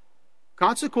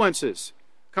 Consequences.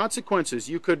 Consequences.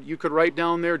 You could write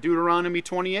down there Deuteronomy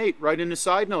 28, right in the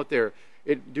side note there.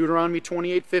 Deuteronomy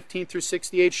 28, 15 through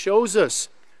 68 shows us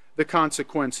the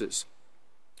consequences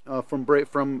from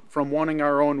wanting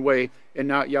our own way and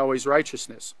not Yahweh's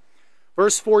righteousness.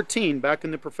 Verse 14, back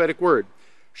in the prophetic word.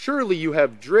 "Surely you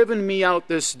have driven me out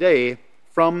this day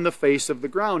from the face of the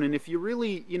ground." And if you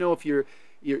really, if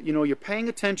you're paying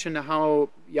attention to how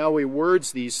Yahweh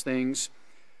words these things,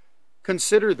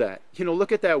 consider that.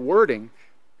 Look at that wording.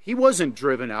 He wasn't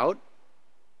driven out.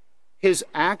 His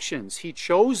actions, he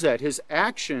chose that. His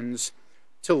actions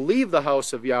to leave the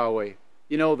house of Yahweh.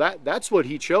 That's what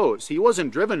he chose. He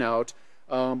wasn't driven out,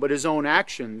 but his own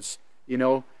actions,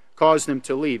 caused him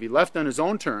to leave. He left on his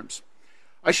own terms.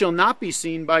 "I shall not be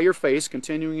seen by your face,"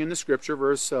 continuing in the scripture,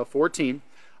 verse 14.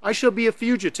 "I shall be a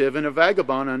fugitive and a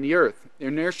vagabond on the earth,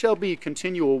 and there shall be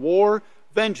continual war,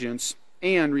 vengeance,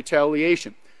 and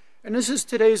retaliation." And this is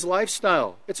today's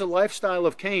lifestyle. It's a lifestyle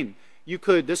of Cain.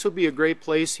 This would be a great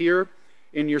place here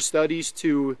in your studies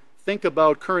to think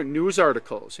about current news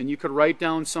articles, and you could write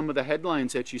down some of the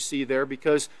headlines that you see there,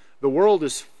 because the world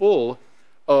is full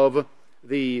of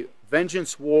the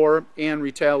vengeance, war, and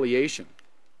retaliation.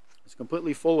 It's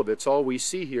completely full of it. It's all we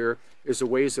see here is the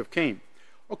ways of Cain.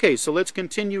 Okay, so let's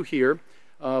continue here,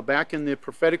 back in the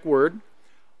prophetic word.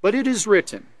 "But it is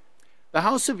written, the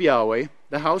house of Yahweh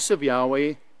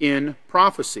in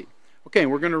prophecy." Okay,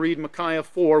 we're going to read Micaiah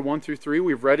 4, 1 through 3.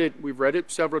 We've read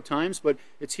it several times, but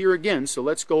it's here again. So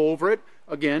let's go over it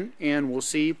again, and we'll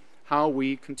see how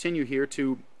we continue here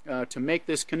to make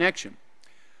this connection.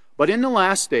 But in the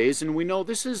last days, and we know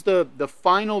this is the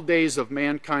final days of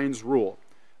mankind's rule,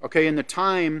 okay, in the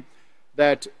time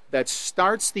that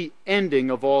starts the ending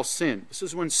of all sin. This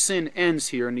is when sin ends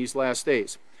here in these last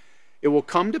days. It will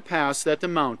come to pass that the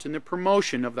mountain, the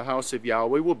promotion of the house of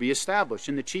Yahweh, will be established,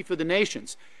 and the chief of the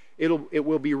nations. It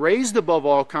will be raised above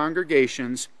all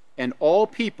congregations, and all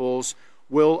peoples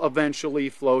will eventually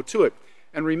flow to it.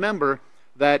 And remember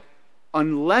that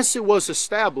unless it was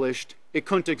established, it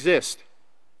couldn't exist.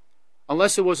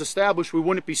 Unless it was established, we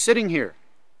wouldn't be sitting here.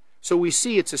 So we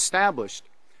see it's established.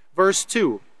 Verse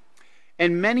 2,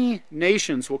 and many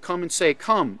nations will come and say,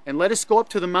 come, and let us go up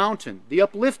to the mountain, the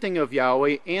uplifting of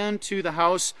Yahweh, and to the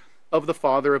house of the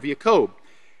father of Yahaqob.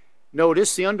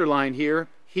 Notice the underline here,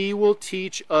 he will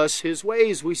teach us his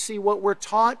ways. We see what we're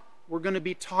taught. We're going to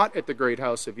be taught at the great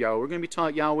house of Yahweh. We're going to be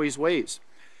taught Yahweh's ways.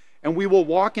 And we will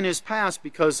walk in his paths,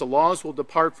 because the laws will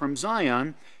depart from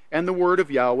Zion, and the word of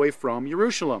Yahweh from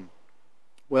Jerusalem.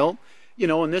 Well,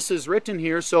 and this is written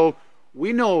here, so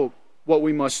we know what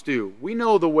we must do. We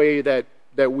know the way that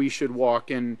we should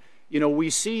walk. And, we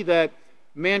see that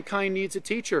mankind needs a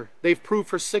teacher. They've proved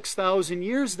for 6,000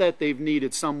 years that they've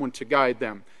needed someone to guide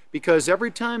them, because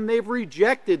every time they've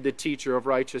rejected the teacher of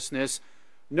righteousness,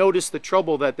 notice the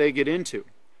trouble that they get into.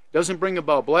 It doesn't bring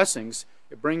about blessings.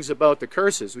 It brings about the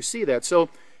curses. We see that. So,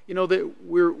 that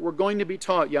we're going to be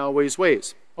taught Yahweh's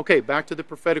ways. Okay, back to the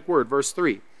prophetic word, verse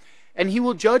 3. And he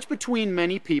will judge between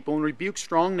many people and rebuke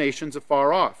strong nations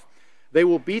afar off. They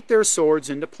will beat their swords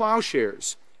into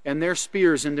plowshares and their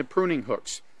spears into pruning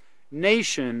hooks.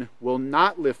 Nation will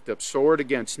not lift up sword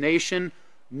against nation,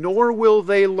 nor will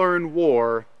they learn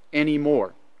war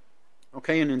anymore.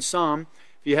 Okay, and in Psalm,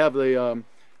 if you have the,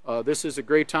 this is a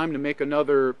great time to make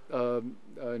another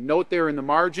note there in the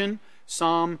margin.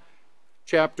 Psalm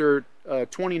chapter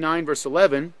 29, verse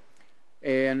 11,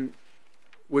 and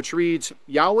which reads,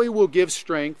 Yahweh will give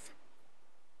strength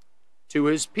to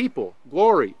his people,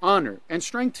 glory, honor, and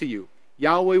strength to you.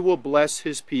 Yahweh will bless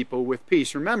his people with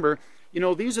peace. Remember,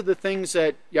 these are the things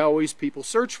that Yahweh's people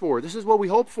search for. This is what we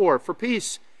hope for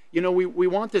peace. We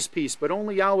want this peace, but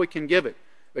only Yahweh can give it.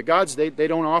 The gods, they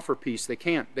don't offer peace. They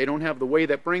can't. They don't have the way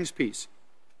that brings peace.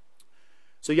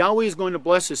 So Yahweh is going to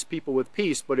bless his people with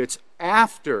peace, but it's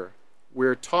after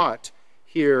we're taught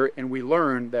here and we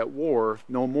learn that war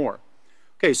no more.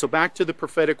 Okay, so back to the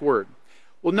prophetic word.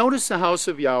 Well, notice the house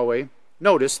of Yahweh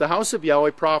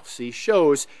prophecy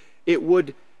shows it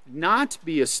would not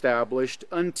be established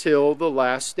until the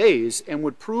last days, and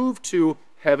would prove to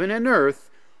heaven and earth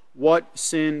what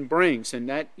sin brings. And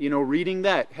that, reading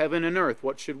that, heaven and earth,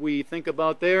 what should we think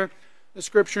about there? The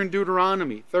scripture in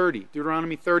Deuteronomy 30,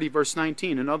 verse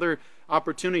 19, another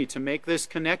opportunity to make this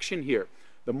connection here.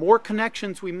 The more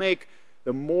connections we make,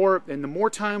 the more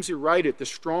times we write it, the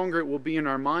stronger it will be in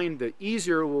our mind, the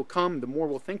easier it will come, the more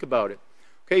we'll think about it.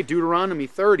 Okay, Deuteronomy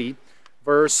 30,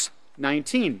 verse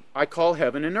 19. I call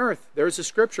heaven and earth. There's a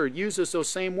scripture, it uses those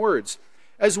same words.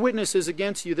 As witnesses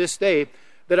against you this day,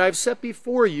 that I've set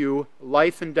before you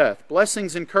life and death,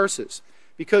 blessings and curses,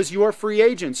 because you are free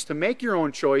agents to make your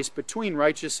own choice between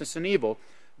righteousness and evil.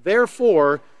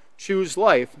 Therefore, choose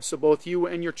life, so both you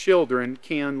and your children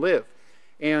can live.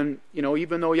 And,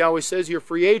 even though Yahweh says you're a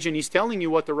free agent, he's telling you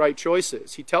what the right choice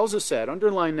is. He tells us that.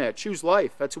 Underline that. Choose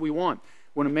life. That's what we want.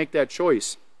 We want to make that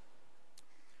choice.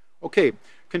 Okay,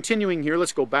 continuing here,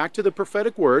 let's go back to the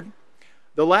prophetic word.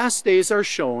 The last days are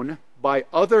shown by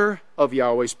other of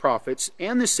Yahweh's prophets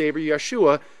and the Savior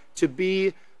Yeshua to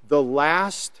be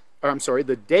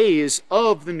the days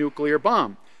of the nuclear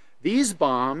bomb. These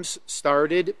bombs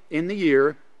started in the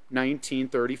year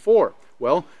 1934.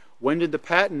 Well, when did the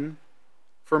patent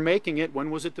for making it,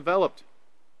 when was it developed?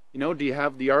 Do you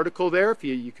have the article there? If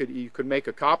you could make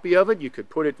a copy of it, you could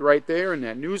put it right there in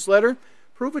that newsletter.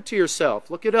 Prove it to yourself.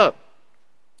 Look it up.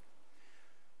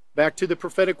 Back to the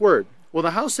prophetic word. Well,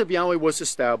 the house of Yahweh was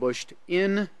established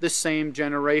in the same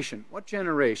generation. What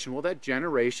generation? Well, that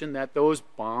generation that those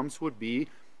bombs would be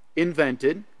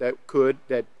invented, that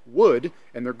would,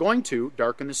 and they're going to,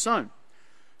 darken the sun.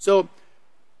 So,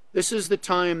 this is the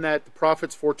time that the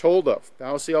prophets foretold of. The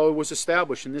house of Yahweh was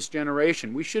established in this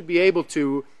generation. We should be able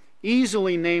to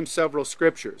easily name several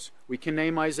scriptures. We can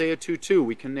name Isaiah 2:2.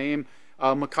 We can name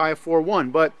Micaiah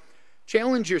 4:1. But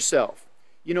challenge yourself.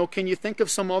 Can you think of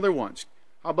some other ones?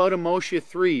 How about Moshe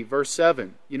 3, verse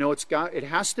 7? It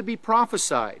has to be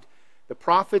prophesied. The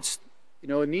prophets, it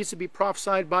needs to be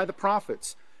prophesied by the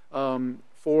prophets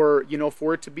for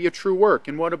it to be a true work.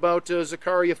 And what about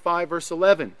Zechariah 5, verse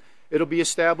 11? It'll be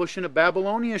established in a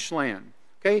Babylonish land.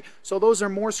 Okay, so those are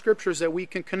more scriptures that we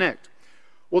can connect.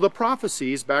 Well, the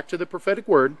prophecies, back to the prophetic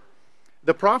word,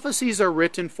 The prophecies are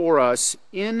written for us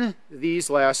in these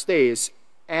last days.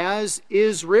 As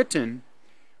is written,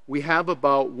 we have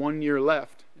about 1 year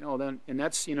left. And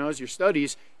that's, as your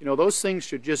studies, those things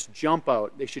should just jump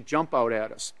out. They should jump out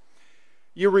at us.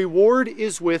 Your reward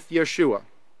is with Yeshua.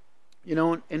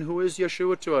 And who is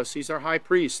Yeshua to us? He's our high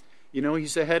priest.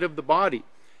 He's the head of the body.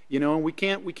 We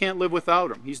can't live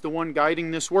without him. He's the one guiding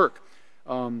this work.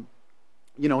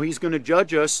 He's going to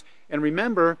judge us. And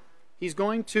remember, he's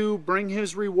going to bring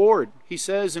his reward. He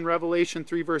says in Revelation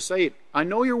 3 verse 8, I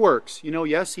know your works.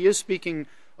 Yes, he is speaking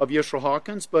of Yisrayl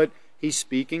Hawkins, but he's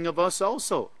speaking of us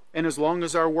also. And as long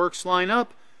as our works line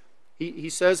up, he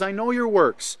says, I know your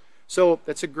works. So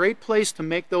that's a great place to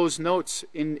make those notes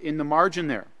in the margin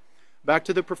there. Back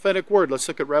to the prophetic word. Let's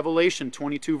look at Revelation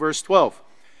 22 verse 12.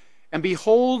 And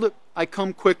behold, I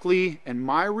come quickly, and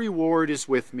my reward is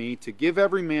with me, to give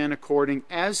every man according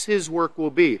as his work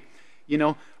will be.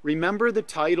 Remember the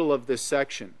title of this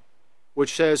section,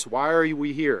 which says, why are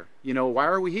we here? Why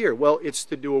are we here? Well, it's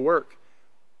to do a work.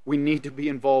 We need to be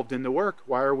involved in the work.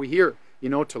 Why are we here?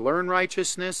 To learn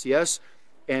righteousness, yes,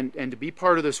 and to be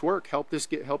part of this work. Help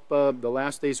the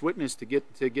last day's witness to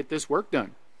get this work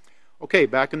done. Okay,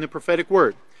 back in the prophetic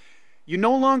word. You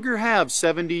no longer have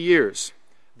 70 years.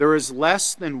 There is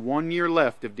less than 1 year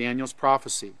left of Daniel's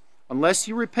prophecy. Unless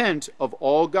you repent of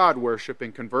all God worship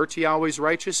and convert to Yahweh's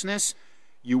righteousness,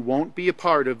 you won't be a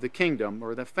part of the kingdom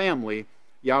or the family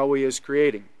Yahweh is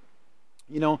creating.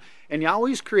 And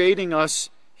Yahweh's creating us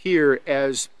here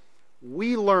as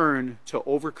we learn to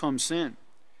overcome sin.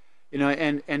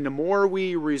 And the more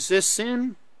we resist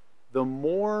sin, the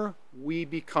more we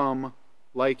become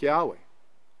like Yahweh.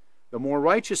 The more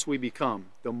righteous we become,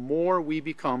 the more we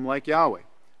become like Yahweh.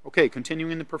 Okay,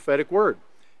 continuing in the prophetic word.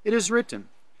 It is written,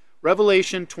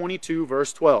 Revelation 22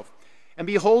 verse 12. And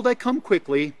behold, I come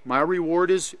quickly, my reward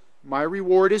is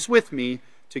with me,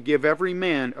 to give every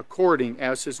man according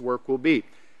as his work will be.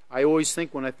 I always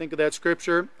think, when I think of that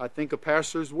scripture, I think of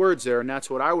Pastor's words there, and that's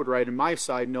what I would write in my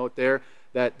side note there,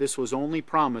 that this was only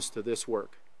promised to this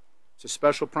work. It's a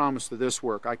special promise to this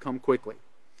work. I come quickly.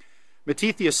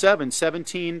 Matthew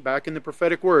 7:17, back in the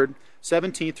prophetic word,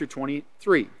 17 through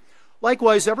 23.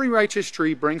 Likewise, every righteous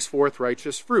tree brings forth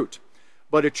righteous fruit,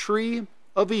 but a tree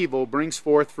of evil brings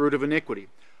forth fruit of iniquity.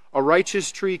 A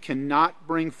righteous tree cannot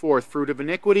bring forth fruit of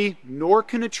iniquity, nor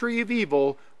can a tree of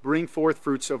evil bring forth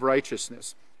fruits of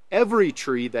righteousness. Every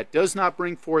tree that does not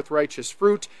bring forth righteous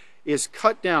fruit is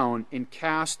cut down and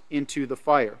cast into the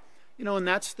fire. And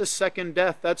that's the second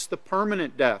death. That's the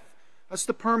permanent death. That's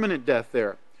the permanent death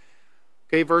there.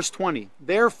 Okay, verse 20.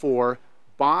 Therefore,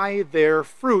 by their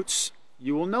fruits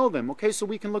you will know them. Okay, so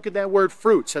we can look at that word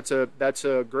fruits. That's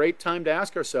a great time to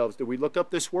ask ourselves, do we look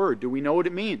up this word? Do we know what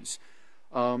it means?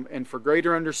 And for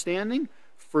greater understanding,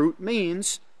 fruit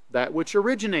means that which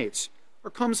originates or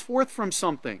comes forth from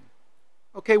something.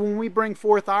 Okay, when we bring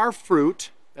forth our fruit,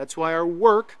 that's why our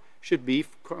work should be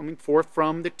coming forth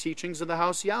from the teachings of the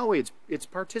House of Yahweh. It's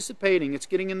participating. It's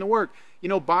getting in the work.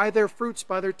 By their fruits,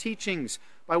 by their teachings,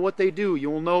 by what they do, you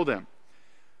will know them.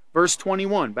 Verse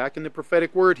 21, back in the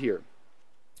prophetic word here.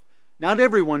 Not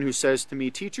everyone who says to me,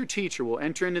 Teacher, Teacher, will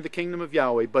enter into the kingdom of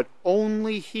Yahweh, but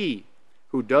only he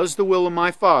who does the will of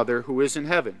my Father who is in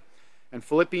heaven. And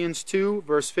Philippians 2,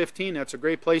 verse 15, that's a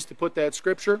great place to put that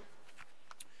scripture.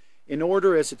 In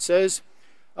order, as it says,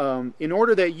 in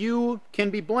order that you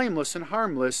can be blameless and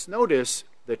harmless, notice,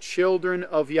 the children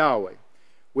of Yahweh,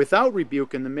 without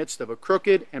rebuke in the midst of a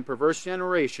crooked and perverse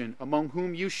generation, among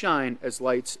whom you shine as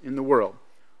lights in the world.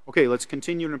 Okay, let's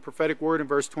continue in the prophetic word in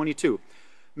verse 22.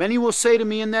 Many will say to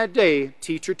me in that day,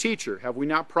 Teacher, Teacher, have we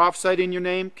not prophesied in your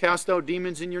name, cast out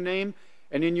demons in your name,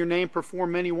 and in your name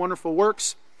perform many wonderful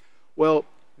works? Well,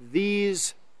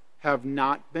 these have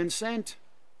not been sent.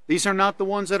 These are not the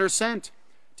ones that are sent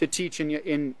to teach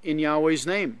in Yahweh's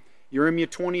name. Jeremiah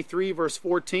 23, verse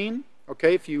 14.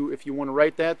 Okay, if you want to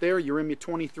write that there, Jeremiah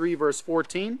 23, verse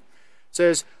 14. It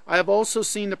says, I have also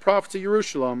seen the prophets of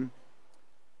Jerusalem,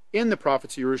 in the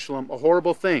prophets of Jerusalem, a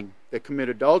horrible thing. They commit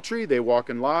adultery, they walk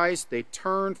in lies, they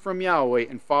turn from Yahweh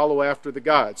and follow after the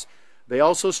gods. They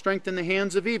also strengthen the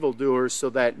hands of evildoers, so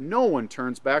that no one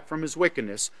turns back from his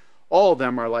wickedness. All of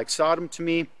them are like Sodom to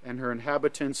me, and her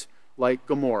inhabitants like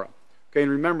Gomorrah. Okay,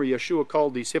 and remember, Yeshua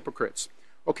called these hypocrites.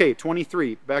 Okay,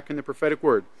 23, back in the prophetic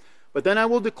word. But then I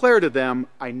will declare to them,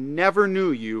 I never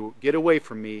knew you. Get away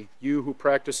from me, you who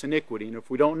practice iniquity. And if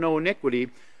we don't know iniquity,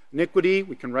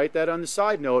 we can write that on the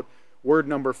side note. Word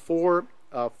number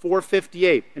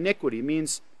 458. Iniquity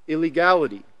means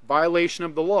illegality, violation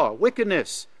of the law,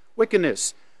 wickedness.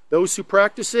 Those who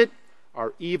practice it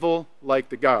are evil like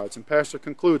the gods. And Pastor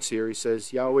concludes here. He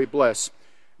says, Yahweh bless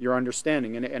your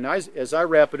understanding. And as I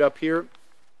wrap it up here,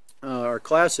 our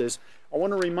classes, I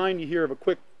want to remind you here of a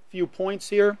quick few points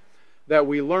here that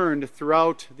we learned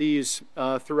throughout these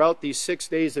 6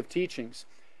 days of teachings.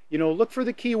 You know, look for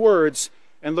the key words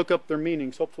and look up their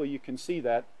meanings. Hopefully you can see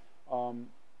that.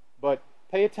 But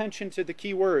pay attention to the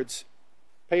key words.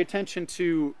 Pay attention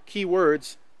to key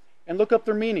words and look up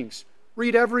their meanings.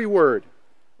 Read every word.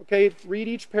 Okay, read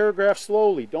each paragraph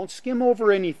slowly. Don't skim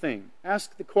over anything.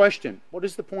 Ask the question, what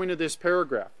is the point of this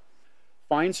paragraph?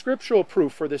 Find scriptural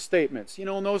proof for the statements. You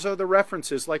know, and those are the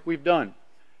references like we've done.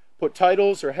 Put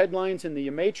titles or headlines in the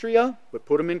gematria, but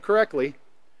put them in correctly,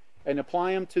 and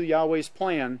apply them to Yahweh's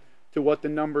plan to what the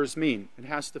numbers mean. It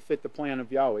has to fit the plan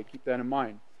of Yahweh. Keep that in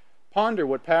mind. Ponder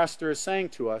what Pastor is saying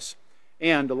to us.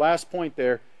 And the last point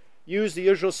there, use the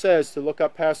Israel Says to look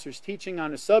up Pastor's teaching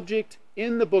on a subject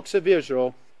in the books of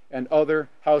Israel and other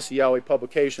House of Yahweh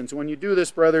publications. When you do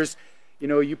this, brothers, you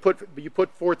know, you put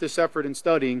forth this effort in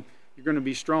studying, you're going to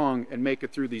be strong and make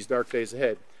it through these dark days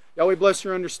ahead. Yahweh bless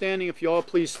your understanding. If you all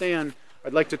please stand,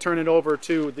 I'd like to turn it over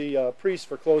to the priest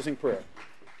for closing prayer.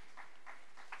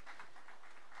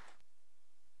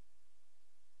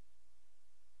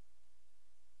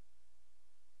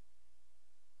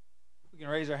 We can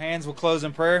raise our hands. We'll close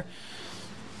in prayer.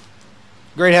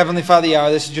 Great Heavenly Father Yahweh,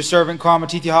 this is your servant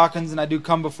Kwame Hawkins, and I do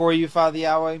come before you, Father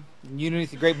Yahweh, in unity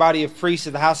with the great body of priests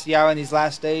of the House of Yahweh in these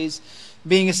last days,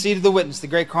 being a seat of the witness, the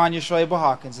great Khan Yisrayl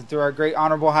Hawkins, and through our great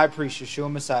honorable high priest,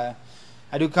 Yeshua Messiah.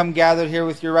 I do come gathered here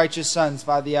with your righteous sons,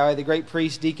 Father Yahweh, the great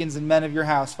priests, deacons, and men of your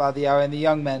house, Father Yahweh, and the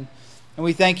young men. And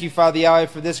we thank you, Father Yahweh,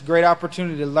 for this great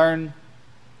opportunity to learn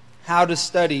how to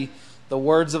study the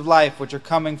words of life which are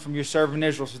coming from your servant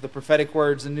Israel through the prophetic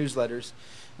words and newsletters.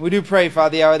 We do pray,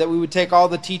 Father Yahweh, that we would take all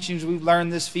the teachings we've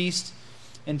learned this feast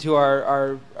into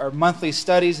our monthly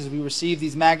studies as we receive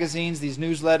these magazines, these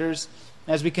newsletters,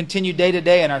 as we continue day to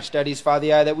day in our studies, Father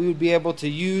Yahweh, that we would be able to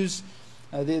use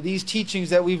these teachings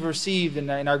that we've received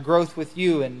in our growth with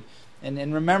you and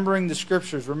remembering the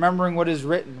Scriptures, remembering what is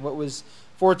written, what was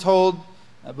foretold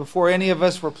before any of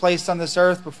us were placed on this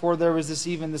earth, before there was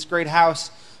this great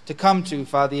house to come to,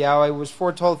 Father Yahweh. It was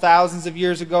foretold thousands of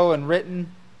years ago and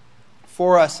written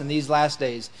for us in these last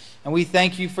days. And we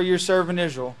thank you for your servant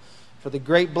Israel, for the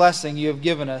great blessing you have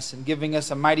given us in giving us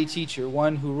a mighty teacher,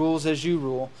 one who rules as you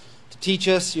rule, to teach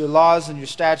us your laws and your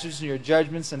statutes and your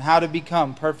judgments and how to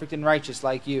become perfect and righteous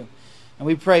like you. And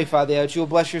we pray, Father, that you will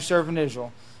bless your servant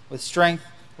Israel with strength,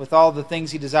 with all the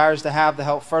things he desires to have to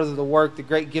help further the work, the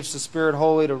great gifts of Spirit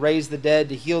Holy, to raise the dead,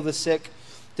 to heal the sick,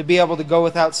 to be able to go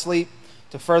without sleep,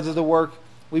 to further the work.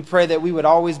 We pray that we would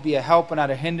always be a help and not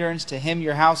a hindrance to him,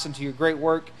 your house, and to your great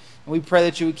work. And we pray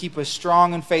that you would keep us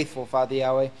strong and faithful, Father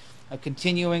Yahweh,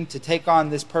 continuing to take on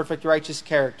this perfect righteous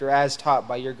character as taught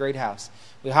by your great house.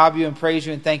 We hob you and praise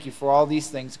you and thank you for all these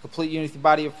things. Complete unity,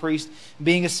 body of priests,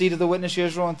 being a seat of the witness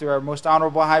Israel, and through our most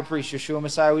honorable high priest, Yeshua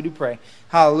Messiah, we do pray.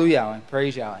 Hallelujah and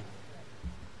praise Yahweh.